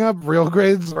was growing up, real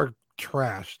grades are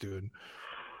trash, dude.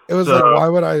 It was like,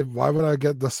 why would I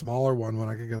get the smaller one when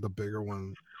I could get the bigger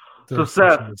one? So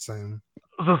Seth,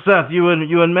 you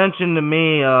had mentioned to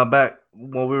me back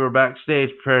when we were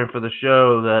backstage preparing for the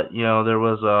show that there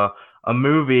was a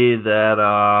movie that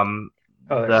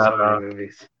so many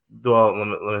movies. Well, let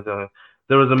me tell you.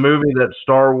 There was a movie that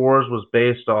Star Wars was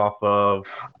based off of.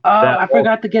 Oh, I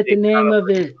forgot to get the name of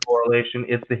it. Correlation.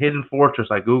 It's The Hidden Fortress.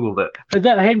 I googled it.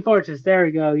 The Hidden Fortress. There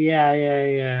we go.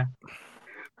 Yeah.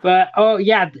 But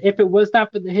if it was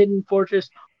not for The Hidden Fortress,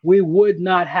 we would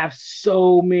not have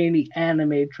so many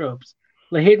anime tropes.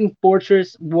 The Hidden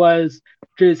Fortress was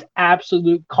just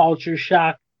absolute culture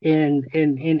shock in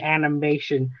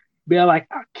animation. Be like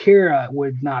Akira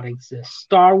would not exist.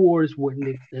 Star Wars wouldn't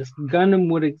exist. Gundam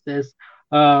would exist.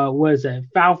 Was it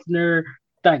Falconer?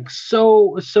 Like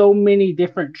so many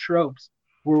different tropes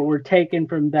were taken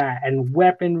from that, and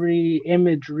weaponry,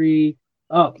 imagery.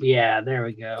 Oh yeah, there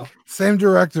we go. Same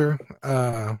director.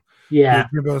 Yeah.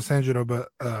 Yojimbo Sanjuro, but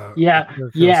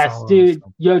yes, dude.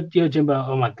 Yojimbo.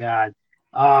 Oh my god.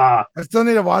 I still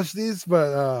need to watch these,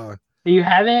 but you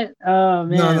haven't? Oh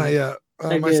man. No, not yet.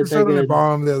 My sister let me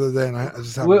borrow them the other day, and I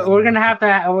just haven't. We're gonna have to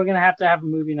have a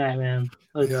movie night, man.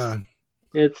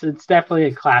 It's definitely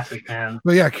a classic, man.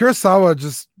 But yeah, Kurosawa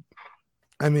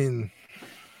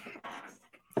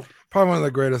probably one of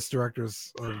the greatest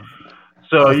directors.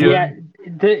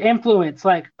 The influence,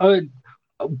 like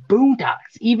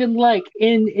Boondocks, even like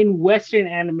in Western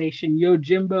animation,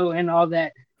 Yojimbo and all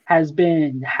that has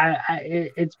been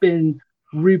it's been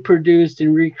reproduced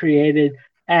and recreated.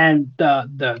 And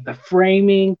the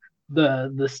framing,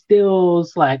 the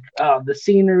stills, like the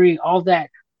scenery, all that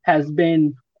has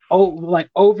been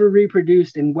over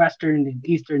reproduced in Western and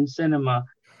Eastern cinema.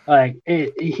 Like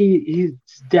he's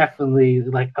definitely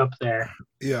like up there.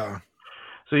 Yeah.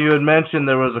 So you had mentioned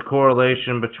there was a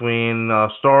correlation between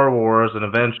Star Wars and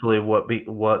eventually what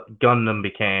Gundam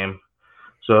became.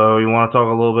 So you want to talk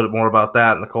a little bit more about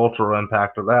that and the cultural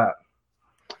impact of that?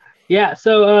 Yeah.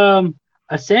 So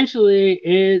essentially,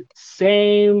 it's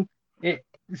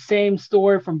same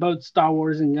story from both Star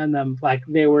Wars and Gundam. Like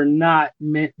they were not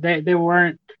they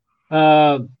weren't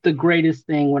the greatest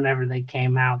thing whenever they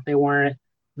came out. They weren't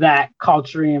that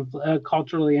culturally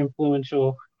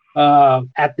influential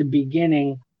at the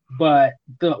beginning, but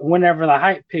whenever the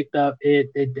hype picked up,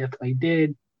 it definitely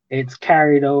did. It's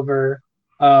carried over.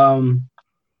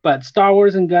 But Star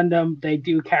Wars and Gundam, they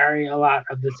do carry a lot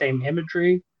of the same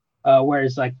imagery.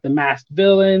 Whereas like the masked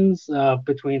villains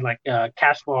between like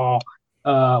Caswell,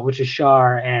 which is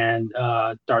Char, and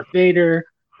Darth Vader,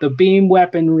 the beam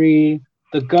weaponry,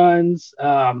 the guns,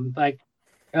 the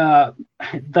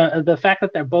fact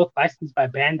that they're both licensed by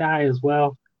Bandai as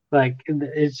well, like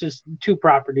it's just two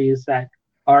properties that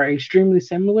are extremely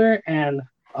similar, and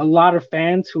a lot of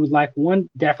fans who like one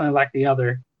definitely like the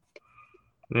other.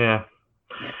 Yeah,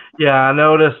 I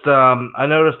noticed.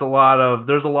 There's a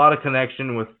lot of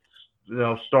connection with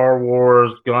Star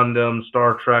Wars, Gundam,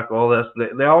 Star Trek, all this.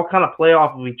 They all kind of play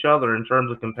off of each other in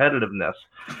terms of competitiveness.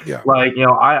 Yeah. Like,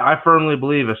 I firmly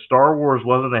believe if Star Wars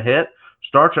wasn't a hit,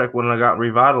 Star Trek wouldn't have got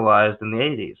revitalized in the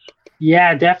 80s.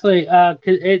 Yeah, definitely.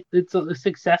 It's the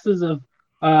successes of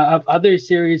other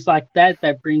series like that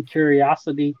bring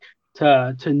curiosity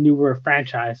to newer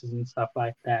franchises and stuff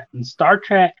like that. And Star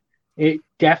Trek, it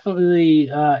definitely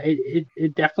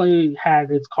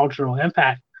had its cultural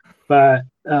impact. But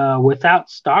without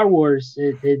Star Wars,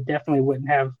 it definitely wouldn't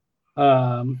have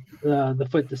the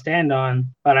foot to stand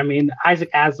on. But I mean,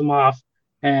 Isaac Asimov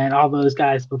and all those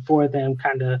guys before them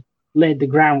kind of laid the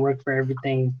groundwork for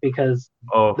everything because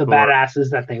badasses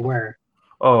that they were.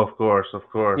 Oh, of course.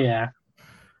 Yeah.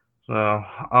 So,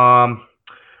 now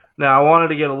I wanted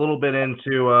to get a little bit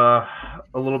into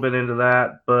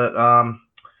that, but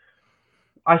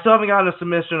I still haven't gotten a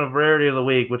submission of Rarity of the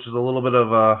Week, which is a little bit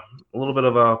of a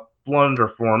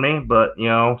blunder for me, but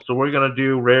so we're gonna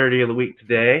do Rarity of the Week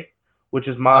today, which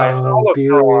is my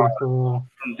beautiful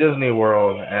from Disney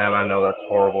World, and I know that's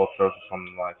horrible. So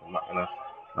something like I'm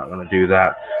not gonna do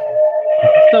that.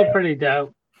 Still pretty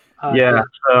dope. Yeah.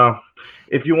 So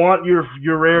if you want your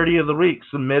Rarity of the Week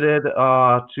submitted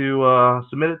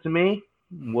submit it to me.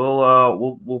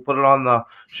 We'll put it on the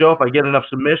show. If I get enough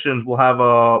submissions, we'll have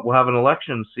an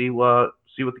election. See what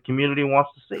the community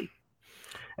wants to see.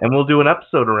 And we'll do an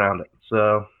episode around it.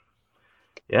 So,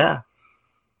 yeah.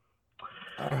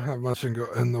 I don't have much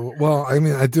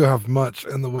I do have much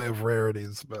in the way of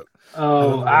rarities, but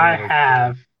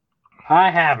I I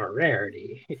have a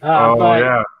rarity.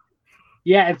 Yeah.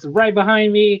 Yeah, it's right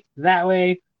behind me that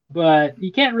way, but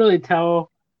you can't really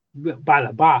tell by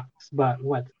the box, but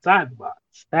what's inside the box.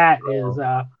 That is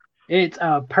it's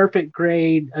a perfect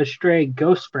grade Astray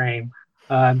ghost frame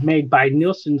made by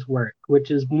Nielsen's Work,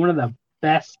 which is one of the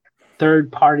best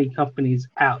third party companies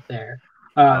out there.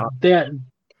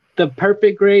 The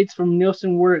perfect grades from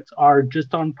Nielsen Works are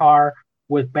just on par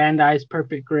with Bandai's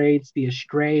perfect grades. The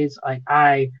Astrays, like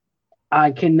I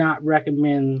cannot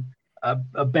recommend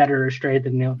a better Astray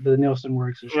than the Nielsen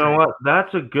Works Astray. You know what?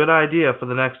 That's a good idea for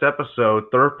the next episode.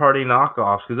 Third-party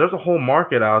knockoffs, because there's a whole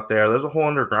market out there. There's a whole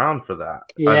underground for that.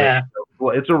 Yeah, I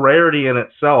mean, it's a rarity in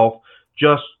itself.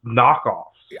 Just knockoffs.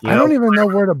 I don't even know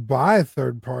where to buy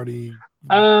third-party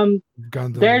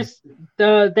Gundam. There's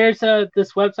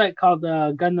this website called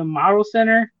the Gundam Model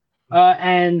Center,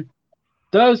 and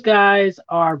those guys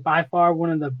are by far one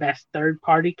of the best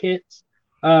third-party kits.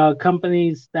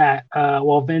 Companies that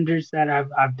vendors that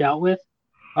I've dealt with,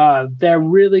 they're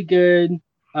really good.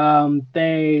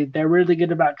 They're really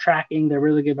good about tracking. They're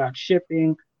really good about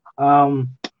shipping. I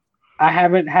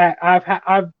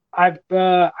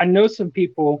know some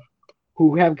people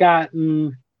who have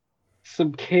gotten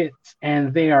some kits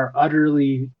and they are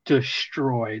utterly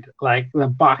destroyed. Like the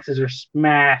boxes are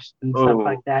smashed and stuff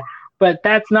like that. But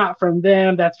that's not from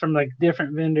them. That's from like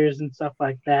different vendors and stuff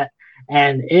like that.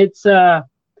 And it's kind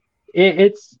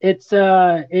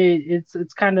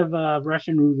of a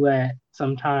Russian roulette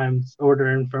sometimes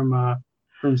ordering from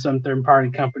some third party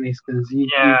companies because you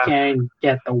can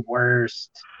get the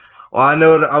worst. Well, I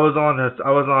know that I was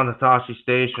on Hitachi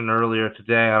Station earlier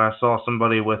today, and I saw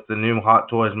somebody with the new Hot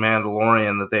Toys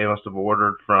Mandalorian that they must have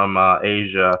ordered from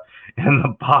Asia, and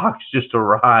the box just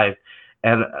arrived.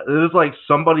 And it was like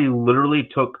somebody literally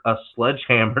took a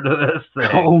sledgehammer to this thing.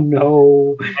 Oh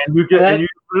no!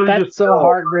 And that's so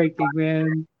heartbreaking,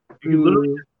 man. You can literally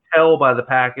just tell by the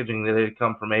packaging that it had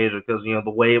come from Asia because the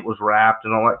way it was wrapped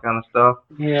and all that kind of stuff.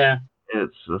 Yeah,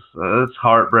 it's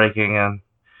heartbreaking. And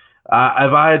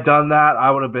if I had done that,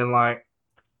 I would have been like,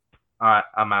 all right,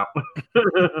 I'm out.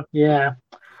 Yeah.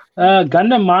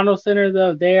 Gundam Model Center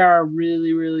though, they are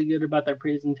really, really good about their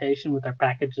presentation with their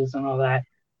packages and all that.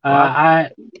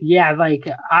 I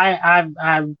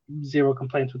have zero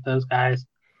complaints with those guys.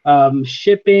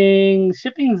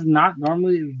 Shipping's not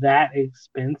normally that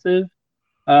expensive,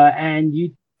 and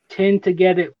you tend to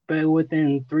get it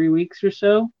within 3 weeks or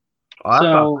so.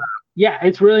 Yeah,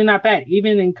 it's really not bad.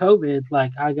 Even in COVID,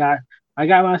 like I got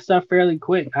my stuff fairly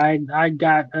quick. I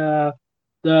got the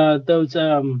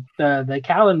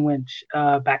Callan winch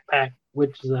backpack,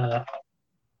 which is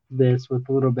this with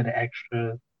a little bit of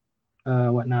extra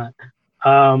whatnot.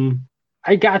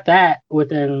 I got that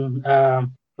within it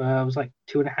was like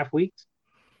 2.5 weeks.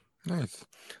 Nice.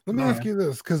 Let me ask you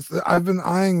this, because I've been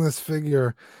eyeing this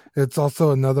figure. It's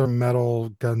also another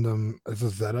metal Gundam. It's a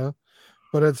Zeta,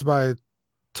 but it's by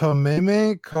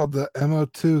Tomeme called the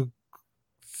MO2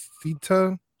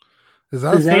 Theta. Is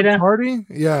that a third party?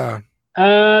 Yeah.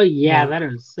 That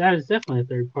is definitely a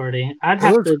third party.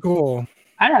 Cool.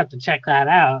 I'd have to check that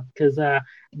out because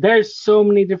there's so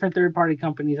many different third party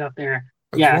companies out there.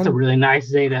 It's a really nice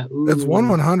Zeta. Ooh. It's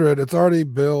 1/100. It's already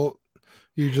built.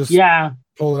 You just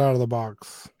pull it out of the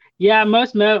box. Yeah,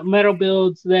 most metal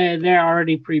builds they're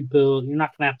already pre-built. You're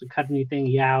not gonna have to cut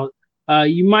anything out.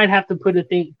 You might have to put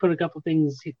a couple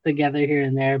things together here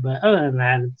and there, but other than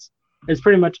that, it's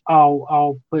pretty much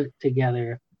all put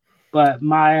together. But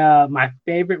my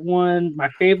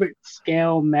favorite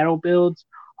scale metal builds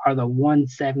are the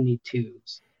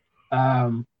 172s.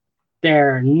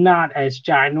 They're not as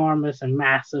ginormous and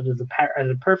massive as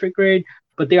a perfect grade,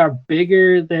 but they are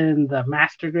bigger than the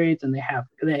master grades, and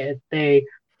they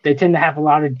tend to have a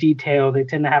lot of detail. They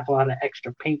tend to have a lot of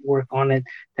extra paint work on it.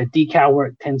 The decal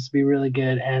work tends to be really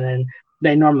good, and then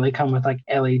they normally come with like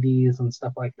LEDs and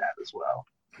stuff like that as well.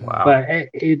 Wow! But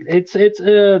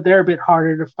they're a bit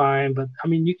harder to find, but I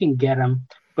mean you can get them.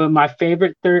 But my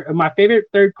favorite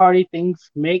third party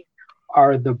things make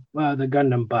are the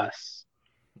Gundam bus.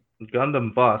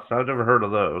 Gundam bus. I've never heard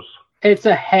of those. It's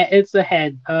a head.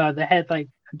 The head like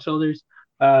shoulders.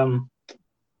 Let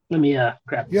me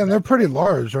grab. Yeah, and they're pretty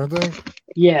large, aren't they?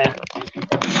 Yeah.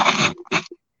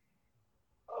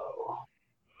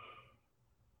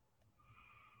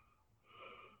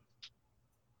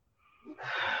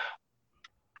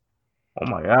 Oh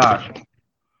my gosh.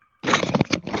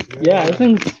 Yeah, this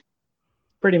thing's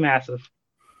pretty massive.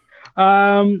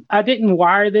 I didn't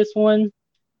wire this one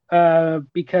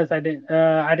because I didn't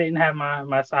have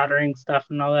my soldering stuff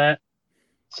and all that.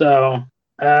 So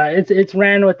it's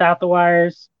ran without the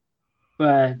wires,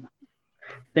 but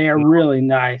they are really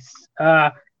nice.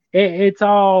 It's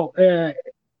all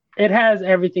it has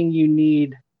everything you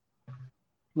need,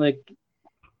 like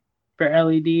for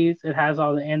LEDs. It has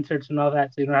all the inserts and all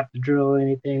that, so you don't have to drill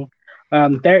anything.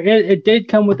 It did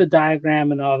come with a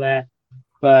diagram and all that,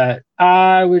 but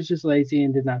I was just lazy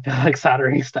and did not feel like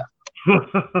soldering stuff.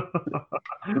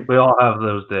 We all have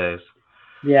those days.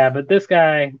 Yeah, but this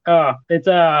guy, it's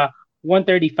a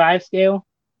 135 scale.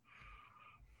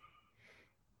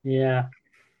 Yeah,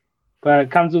 but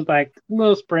it comes with like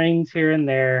little springs here and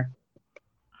there.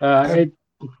 It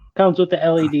comes with the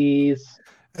LEDs.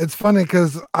 It's funny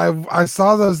because I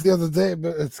saw those the other day,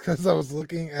 but it's because I was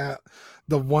looking at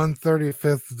the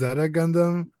 135th Zeta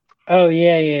Gundam. Oh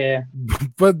yeah.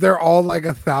 But they're all like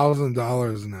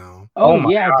 $1,000 now. Oh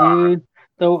yeah, God. Dude.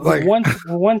 The like,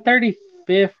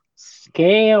 135th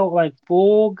scale, like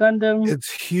full Gundam.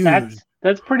 It's huge.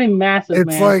 That's pretty massive. It's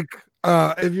man. Like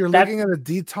if you're looking at a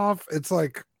DTOF, it's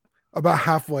like about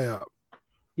halfway up.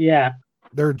 Yeah.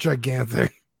 They're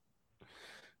gigantic.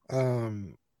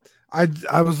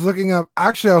 I was looking up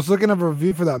a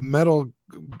review for that metal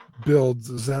build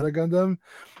Zeta Gundam.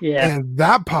 Yeah. And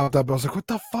that popped up. I was like, what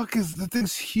the fuck is the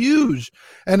thing's huge?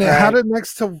 And it had it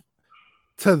next to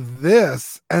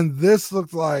this, and this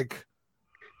looked like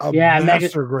a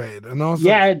master grade. And I was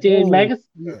like, dude,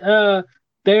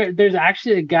 there's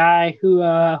actually a guy who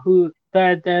was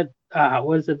it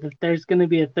that there's gonna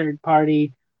be a third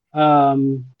party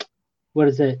what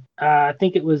is it? I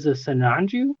think it was a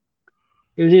Sinanju.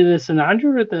 It was either the Sinanju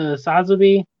or the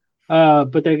Sazabi,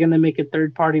 but they're gonna make a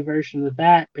third party version of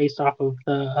that based off of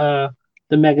the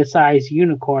mega size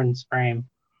unicorns frame.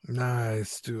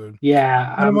 Nice, dude.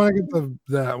 Yeah, I want to get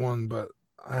that one, but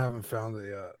I haven't found it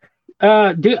yet.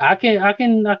 Dude, I can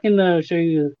show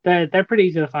you that. They're pretty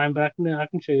easy to find, but I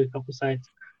can show you a couple sites.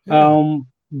 Yeah.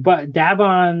 But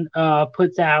Dabon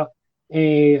puts out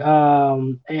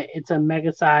it's a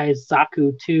mega size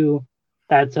Zaku 2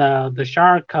 that's the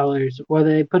Shard colors, or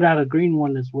they put out a green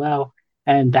one as well,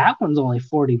 and that one's only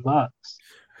 $40.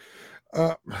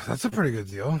 That's a pretty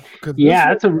good deal.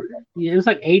 Yeah, it was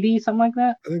like 80, something like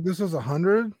that. I think this was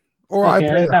 100, or okay, I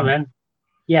paid not bad.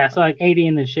 Yeah, so like 80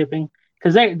 in the shipping,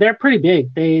 because they're pretty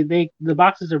big. The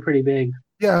boxes are pretty big.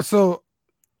 Yeah, so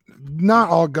not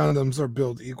all Gundams are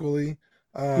built equally.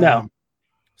 No.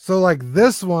 So like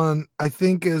this one, I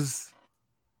think is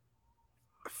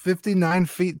 59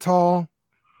 feet tall,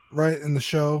 right in the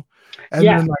show. And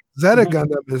then like Zeta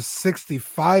Gundam is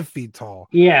 65 feet tall.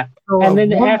 Yeah. So and then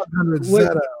the F100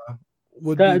 Zeta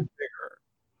would be bigger.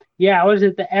 Yeah, was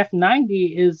it the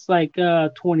F90 is like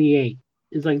 28.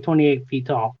 It's like 28 feet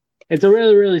tall. It's a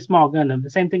really, really small Gundam. The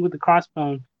same thing with the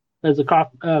Crossbone. There's a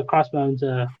Crossbones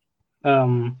it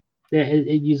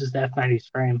uses the F90's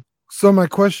frame. So my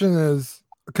question is,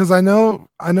 because I know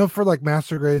for like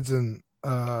master grades and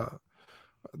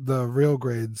the real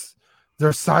grades,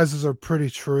 their sizes are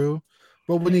pretty true,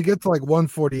 but when you get to like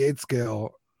 148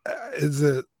 scale,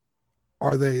 are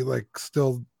they like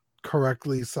still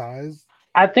correctly sized?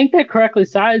 I think they're correctly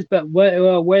sized, but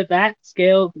where that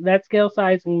scale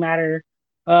sizing matters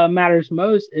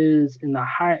most is in the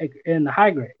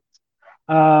high grades.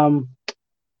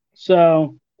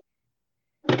 So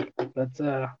let's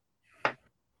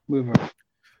move on.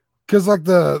 Because like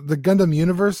the Gundam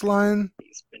Universe line,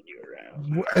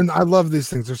 and I love these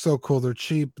things. They're so cool. They're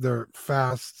cheap. They're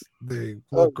fast. They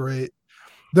look great.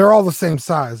 They're all the same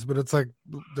size, but it's like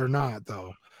they're not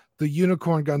though. The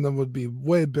Unicorn Gundam would be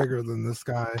way bigger than this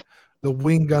guy. The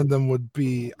Wing Gundam would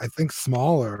be, I think,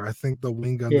 smaller. I think the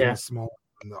Wing Gundam is smaller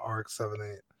than the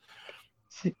RX-78.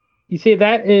 You see,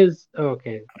 that is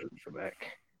okay. Let's go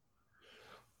back.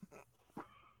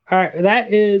 All right,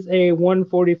 that is a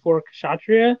 144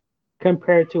 Kshatriya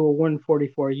compared to a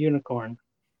 144 Unicorn.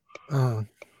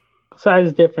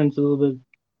 Size difference a little bit.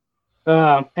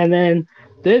 And then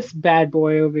this bad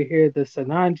boy over here, the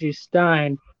Sinanju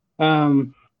Stein,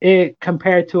 it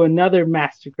compared to another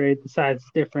master grade, the size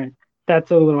is different.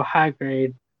 That's a little high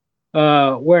grade.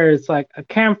 Whereas like a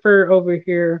Camphor over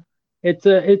here,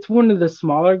 it's one of the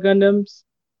smaller Gundams.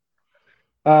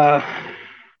 But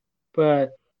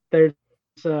there's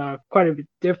quite a bit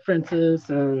differences.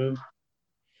 And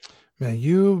man,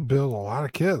 you build a lot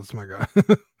of kids, my guy.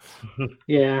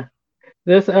 Yeah,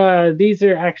 these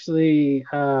are actually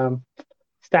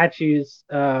statues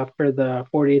for the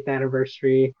 40th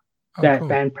anniversary that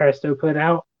Van Presto put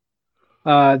out.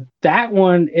 That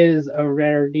one is a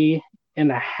rarity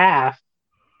and a half.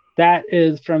 That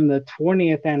is from the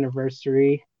 20th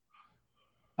anniversary.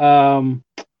 It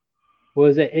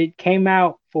came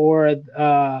out for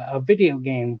a video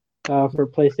game for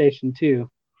PlayStation 2.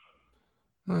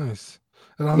 Nice.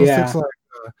 It almost looks like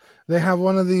they have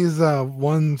one of these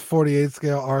 1/48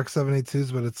 scale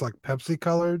RX-72s, but it's like Pepsi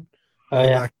colored. Oh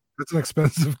yeah, that's an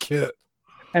expensive kit.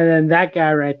 and then that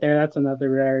guy right there, that's another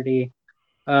rarity.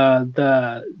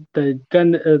 The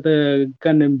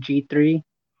Gundam G3,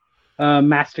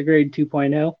 Master Grade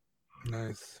 2.0.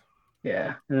 Nice.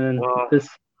 Yeah, and this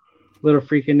little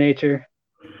freak of nature.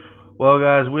 Well,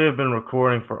 guys, we have been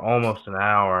recording for almost an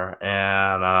hour,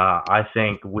 and I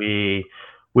think we've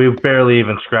barely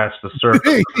even scratched the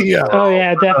surface. Yeah. Oh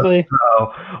yeah, definitely.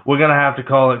 So we're gonna have to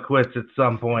call it quits at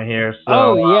some point here. So,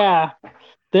 oh yeah,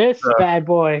 this bad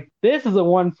boy. This is a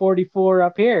 144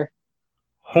 up here.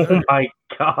 Oh my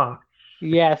god.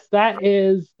 Yes, that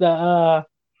is the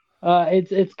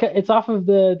it's off of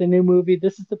the new movie.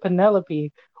 This is the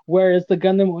Penelope, whereas the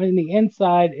Gundam on the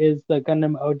inside is the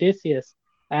Gundam Odysseus,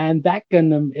 and that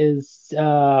Gundam is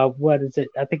what is it?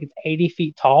 I think it's 80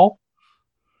 feet tall.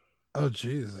 Oh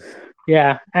Jesus.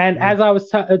 Yeah, and as I was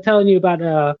telling you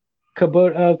about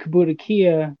Kubota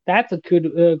Kia, that's a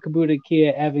Kubota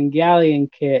Kia Evangelion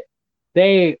kit.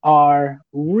 They are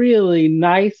really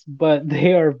nice, but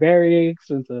they are very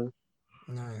expensive.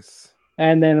 Nice.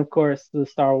 And then, of course, the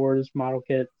Star Wars model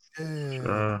kits.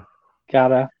 Sure.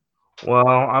 Gotta. Well,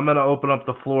 I'm gonna open up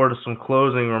the floor to some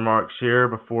closing remarks here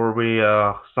before we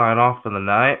sign off for the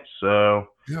night. So,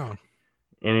 yeah.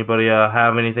 Anybody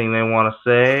have anything they want to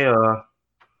say?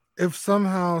 If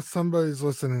somehow somebody's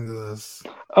listening to this.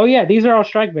 Oh yeah, these are all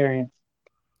strike variants.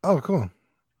 Oh, cool.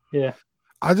 Yeah.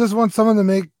 I just want someone to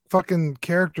make fucking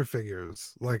character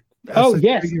figures like. Oh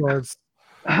yes. Figures.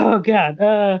 Oh god.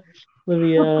 Let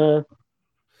me.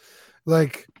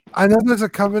 Like I know there's a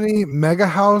company, Mega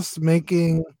House,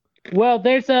 making. Well,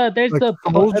 there's like the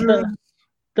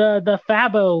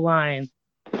Fabo line.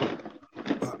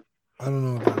 I don't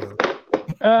know what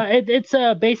that is. It's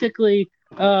basically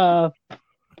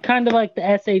kind of like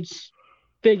the SH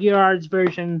Figure Arts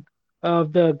version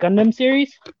of the Gundam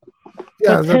series.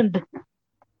 Yeah,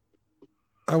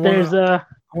 I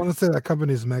want to say that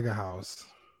company's Mega House.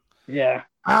 Yeah.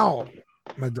 Ow!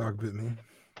 My dog bit me.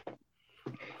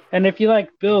 And if you like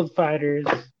build fighters.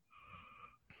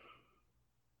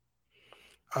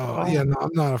 Oh yeah, no,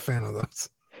 I'm not a fan of those.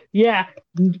 Yeah,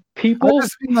 people I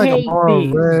just mean like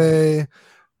a Ray,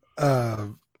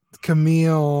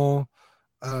 Camille.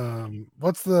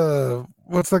 What's the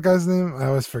guy's name? I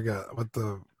always forget. What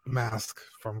the mask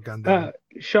from Gundam?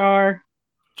 Char.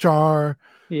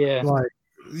 Yeah, like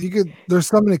there's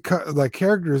so many like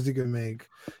characters you can make.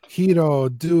 Hito,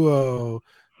 Duo,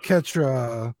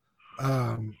 Ketra,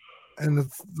 and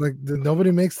it's like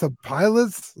nobody makes the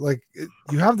pilots. Like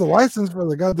you have the license for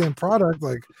the goddamn product.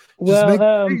 Like, just make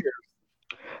figures.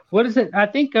 What is it? I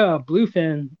think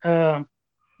Bluefin.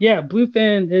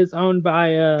 Bluefin is owned by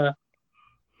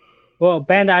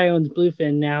Bandai owns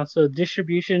Bluefin now, so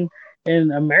distribution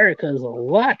in America is a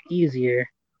lot easier.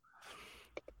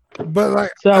 But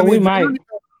like, so we might.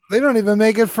 They don't even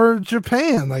make it for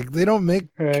Japan. Like they don't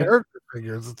make character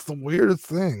figures. It's the weirdest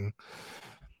thing.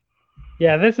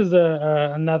 Yeah, this is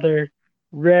another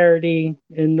rarity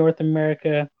in North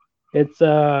America. It's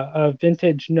a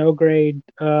vintage no grade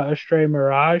Astray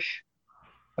Mirage.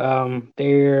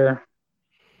 They're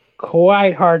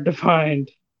quite hard to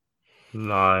find.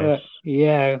 Nice.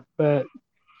 But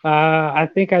I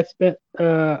think I spent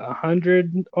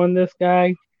 $100 on this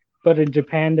guy, but in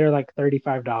Japan they're like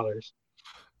 $35.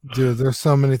 Dude, there's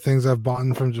so many things I've bought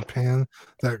from Japan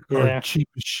that are cheap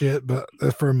as shit, but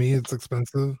for me it's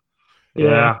expensive.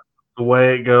 Yeah, the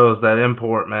way it goes, that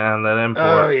import, man, that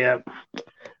import. Oh yeah.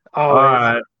 All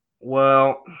right.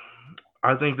 Well,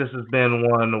 I think this has been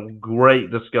one great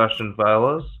discussion,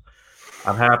 fellas.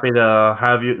 I'm happy to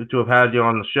have had you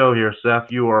on the show here,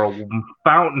 Seth. You are a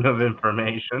fountain of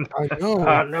information. I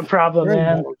know. No problem,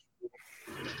 man.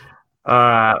 All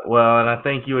right. Well, and I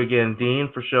thank you again, Dean,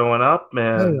 for showing up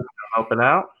and helping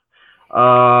out.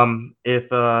 If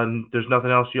there's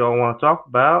nothing else you all want to talk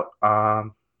about,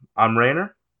 I'm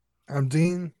Rainer. I'm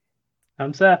Dean.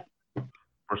 I'm Seth.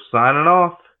 We're signing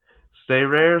off. Stay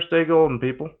rare, stay golden,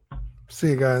 people. See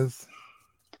you guys.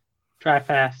 Try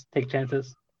fast, take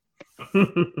chances.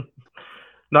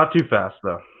 Not too fast,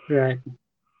 though. Right.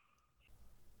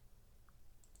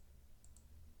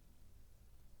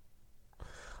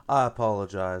 I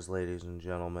apologize, ladies and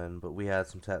gentlemen, but we had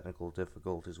some technical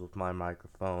difficulties with my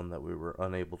microphone that we were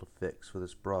unable to fix for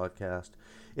this broadcast.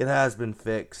 It has been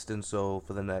fixed, and so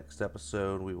for the next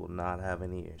episode, we will not have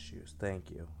any issues. Thank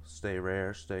you. Stay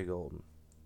rare, stay golden.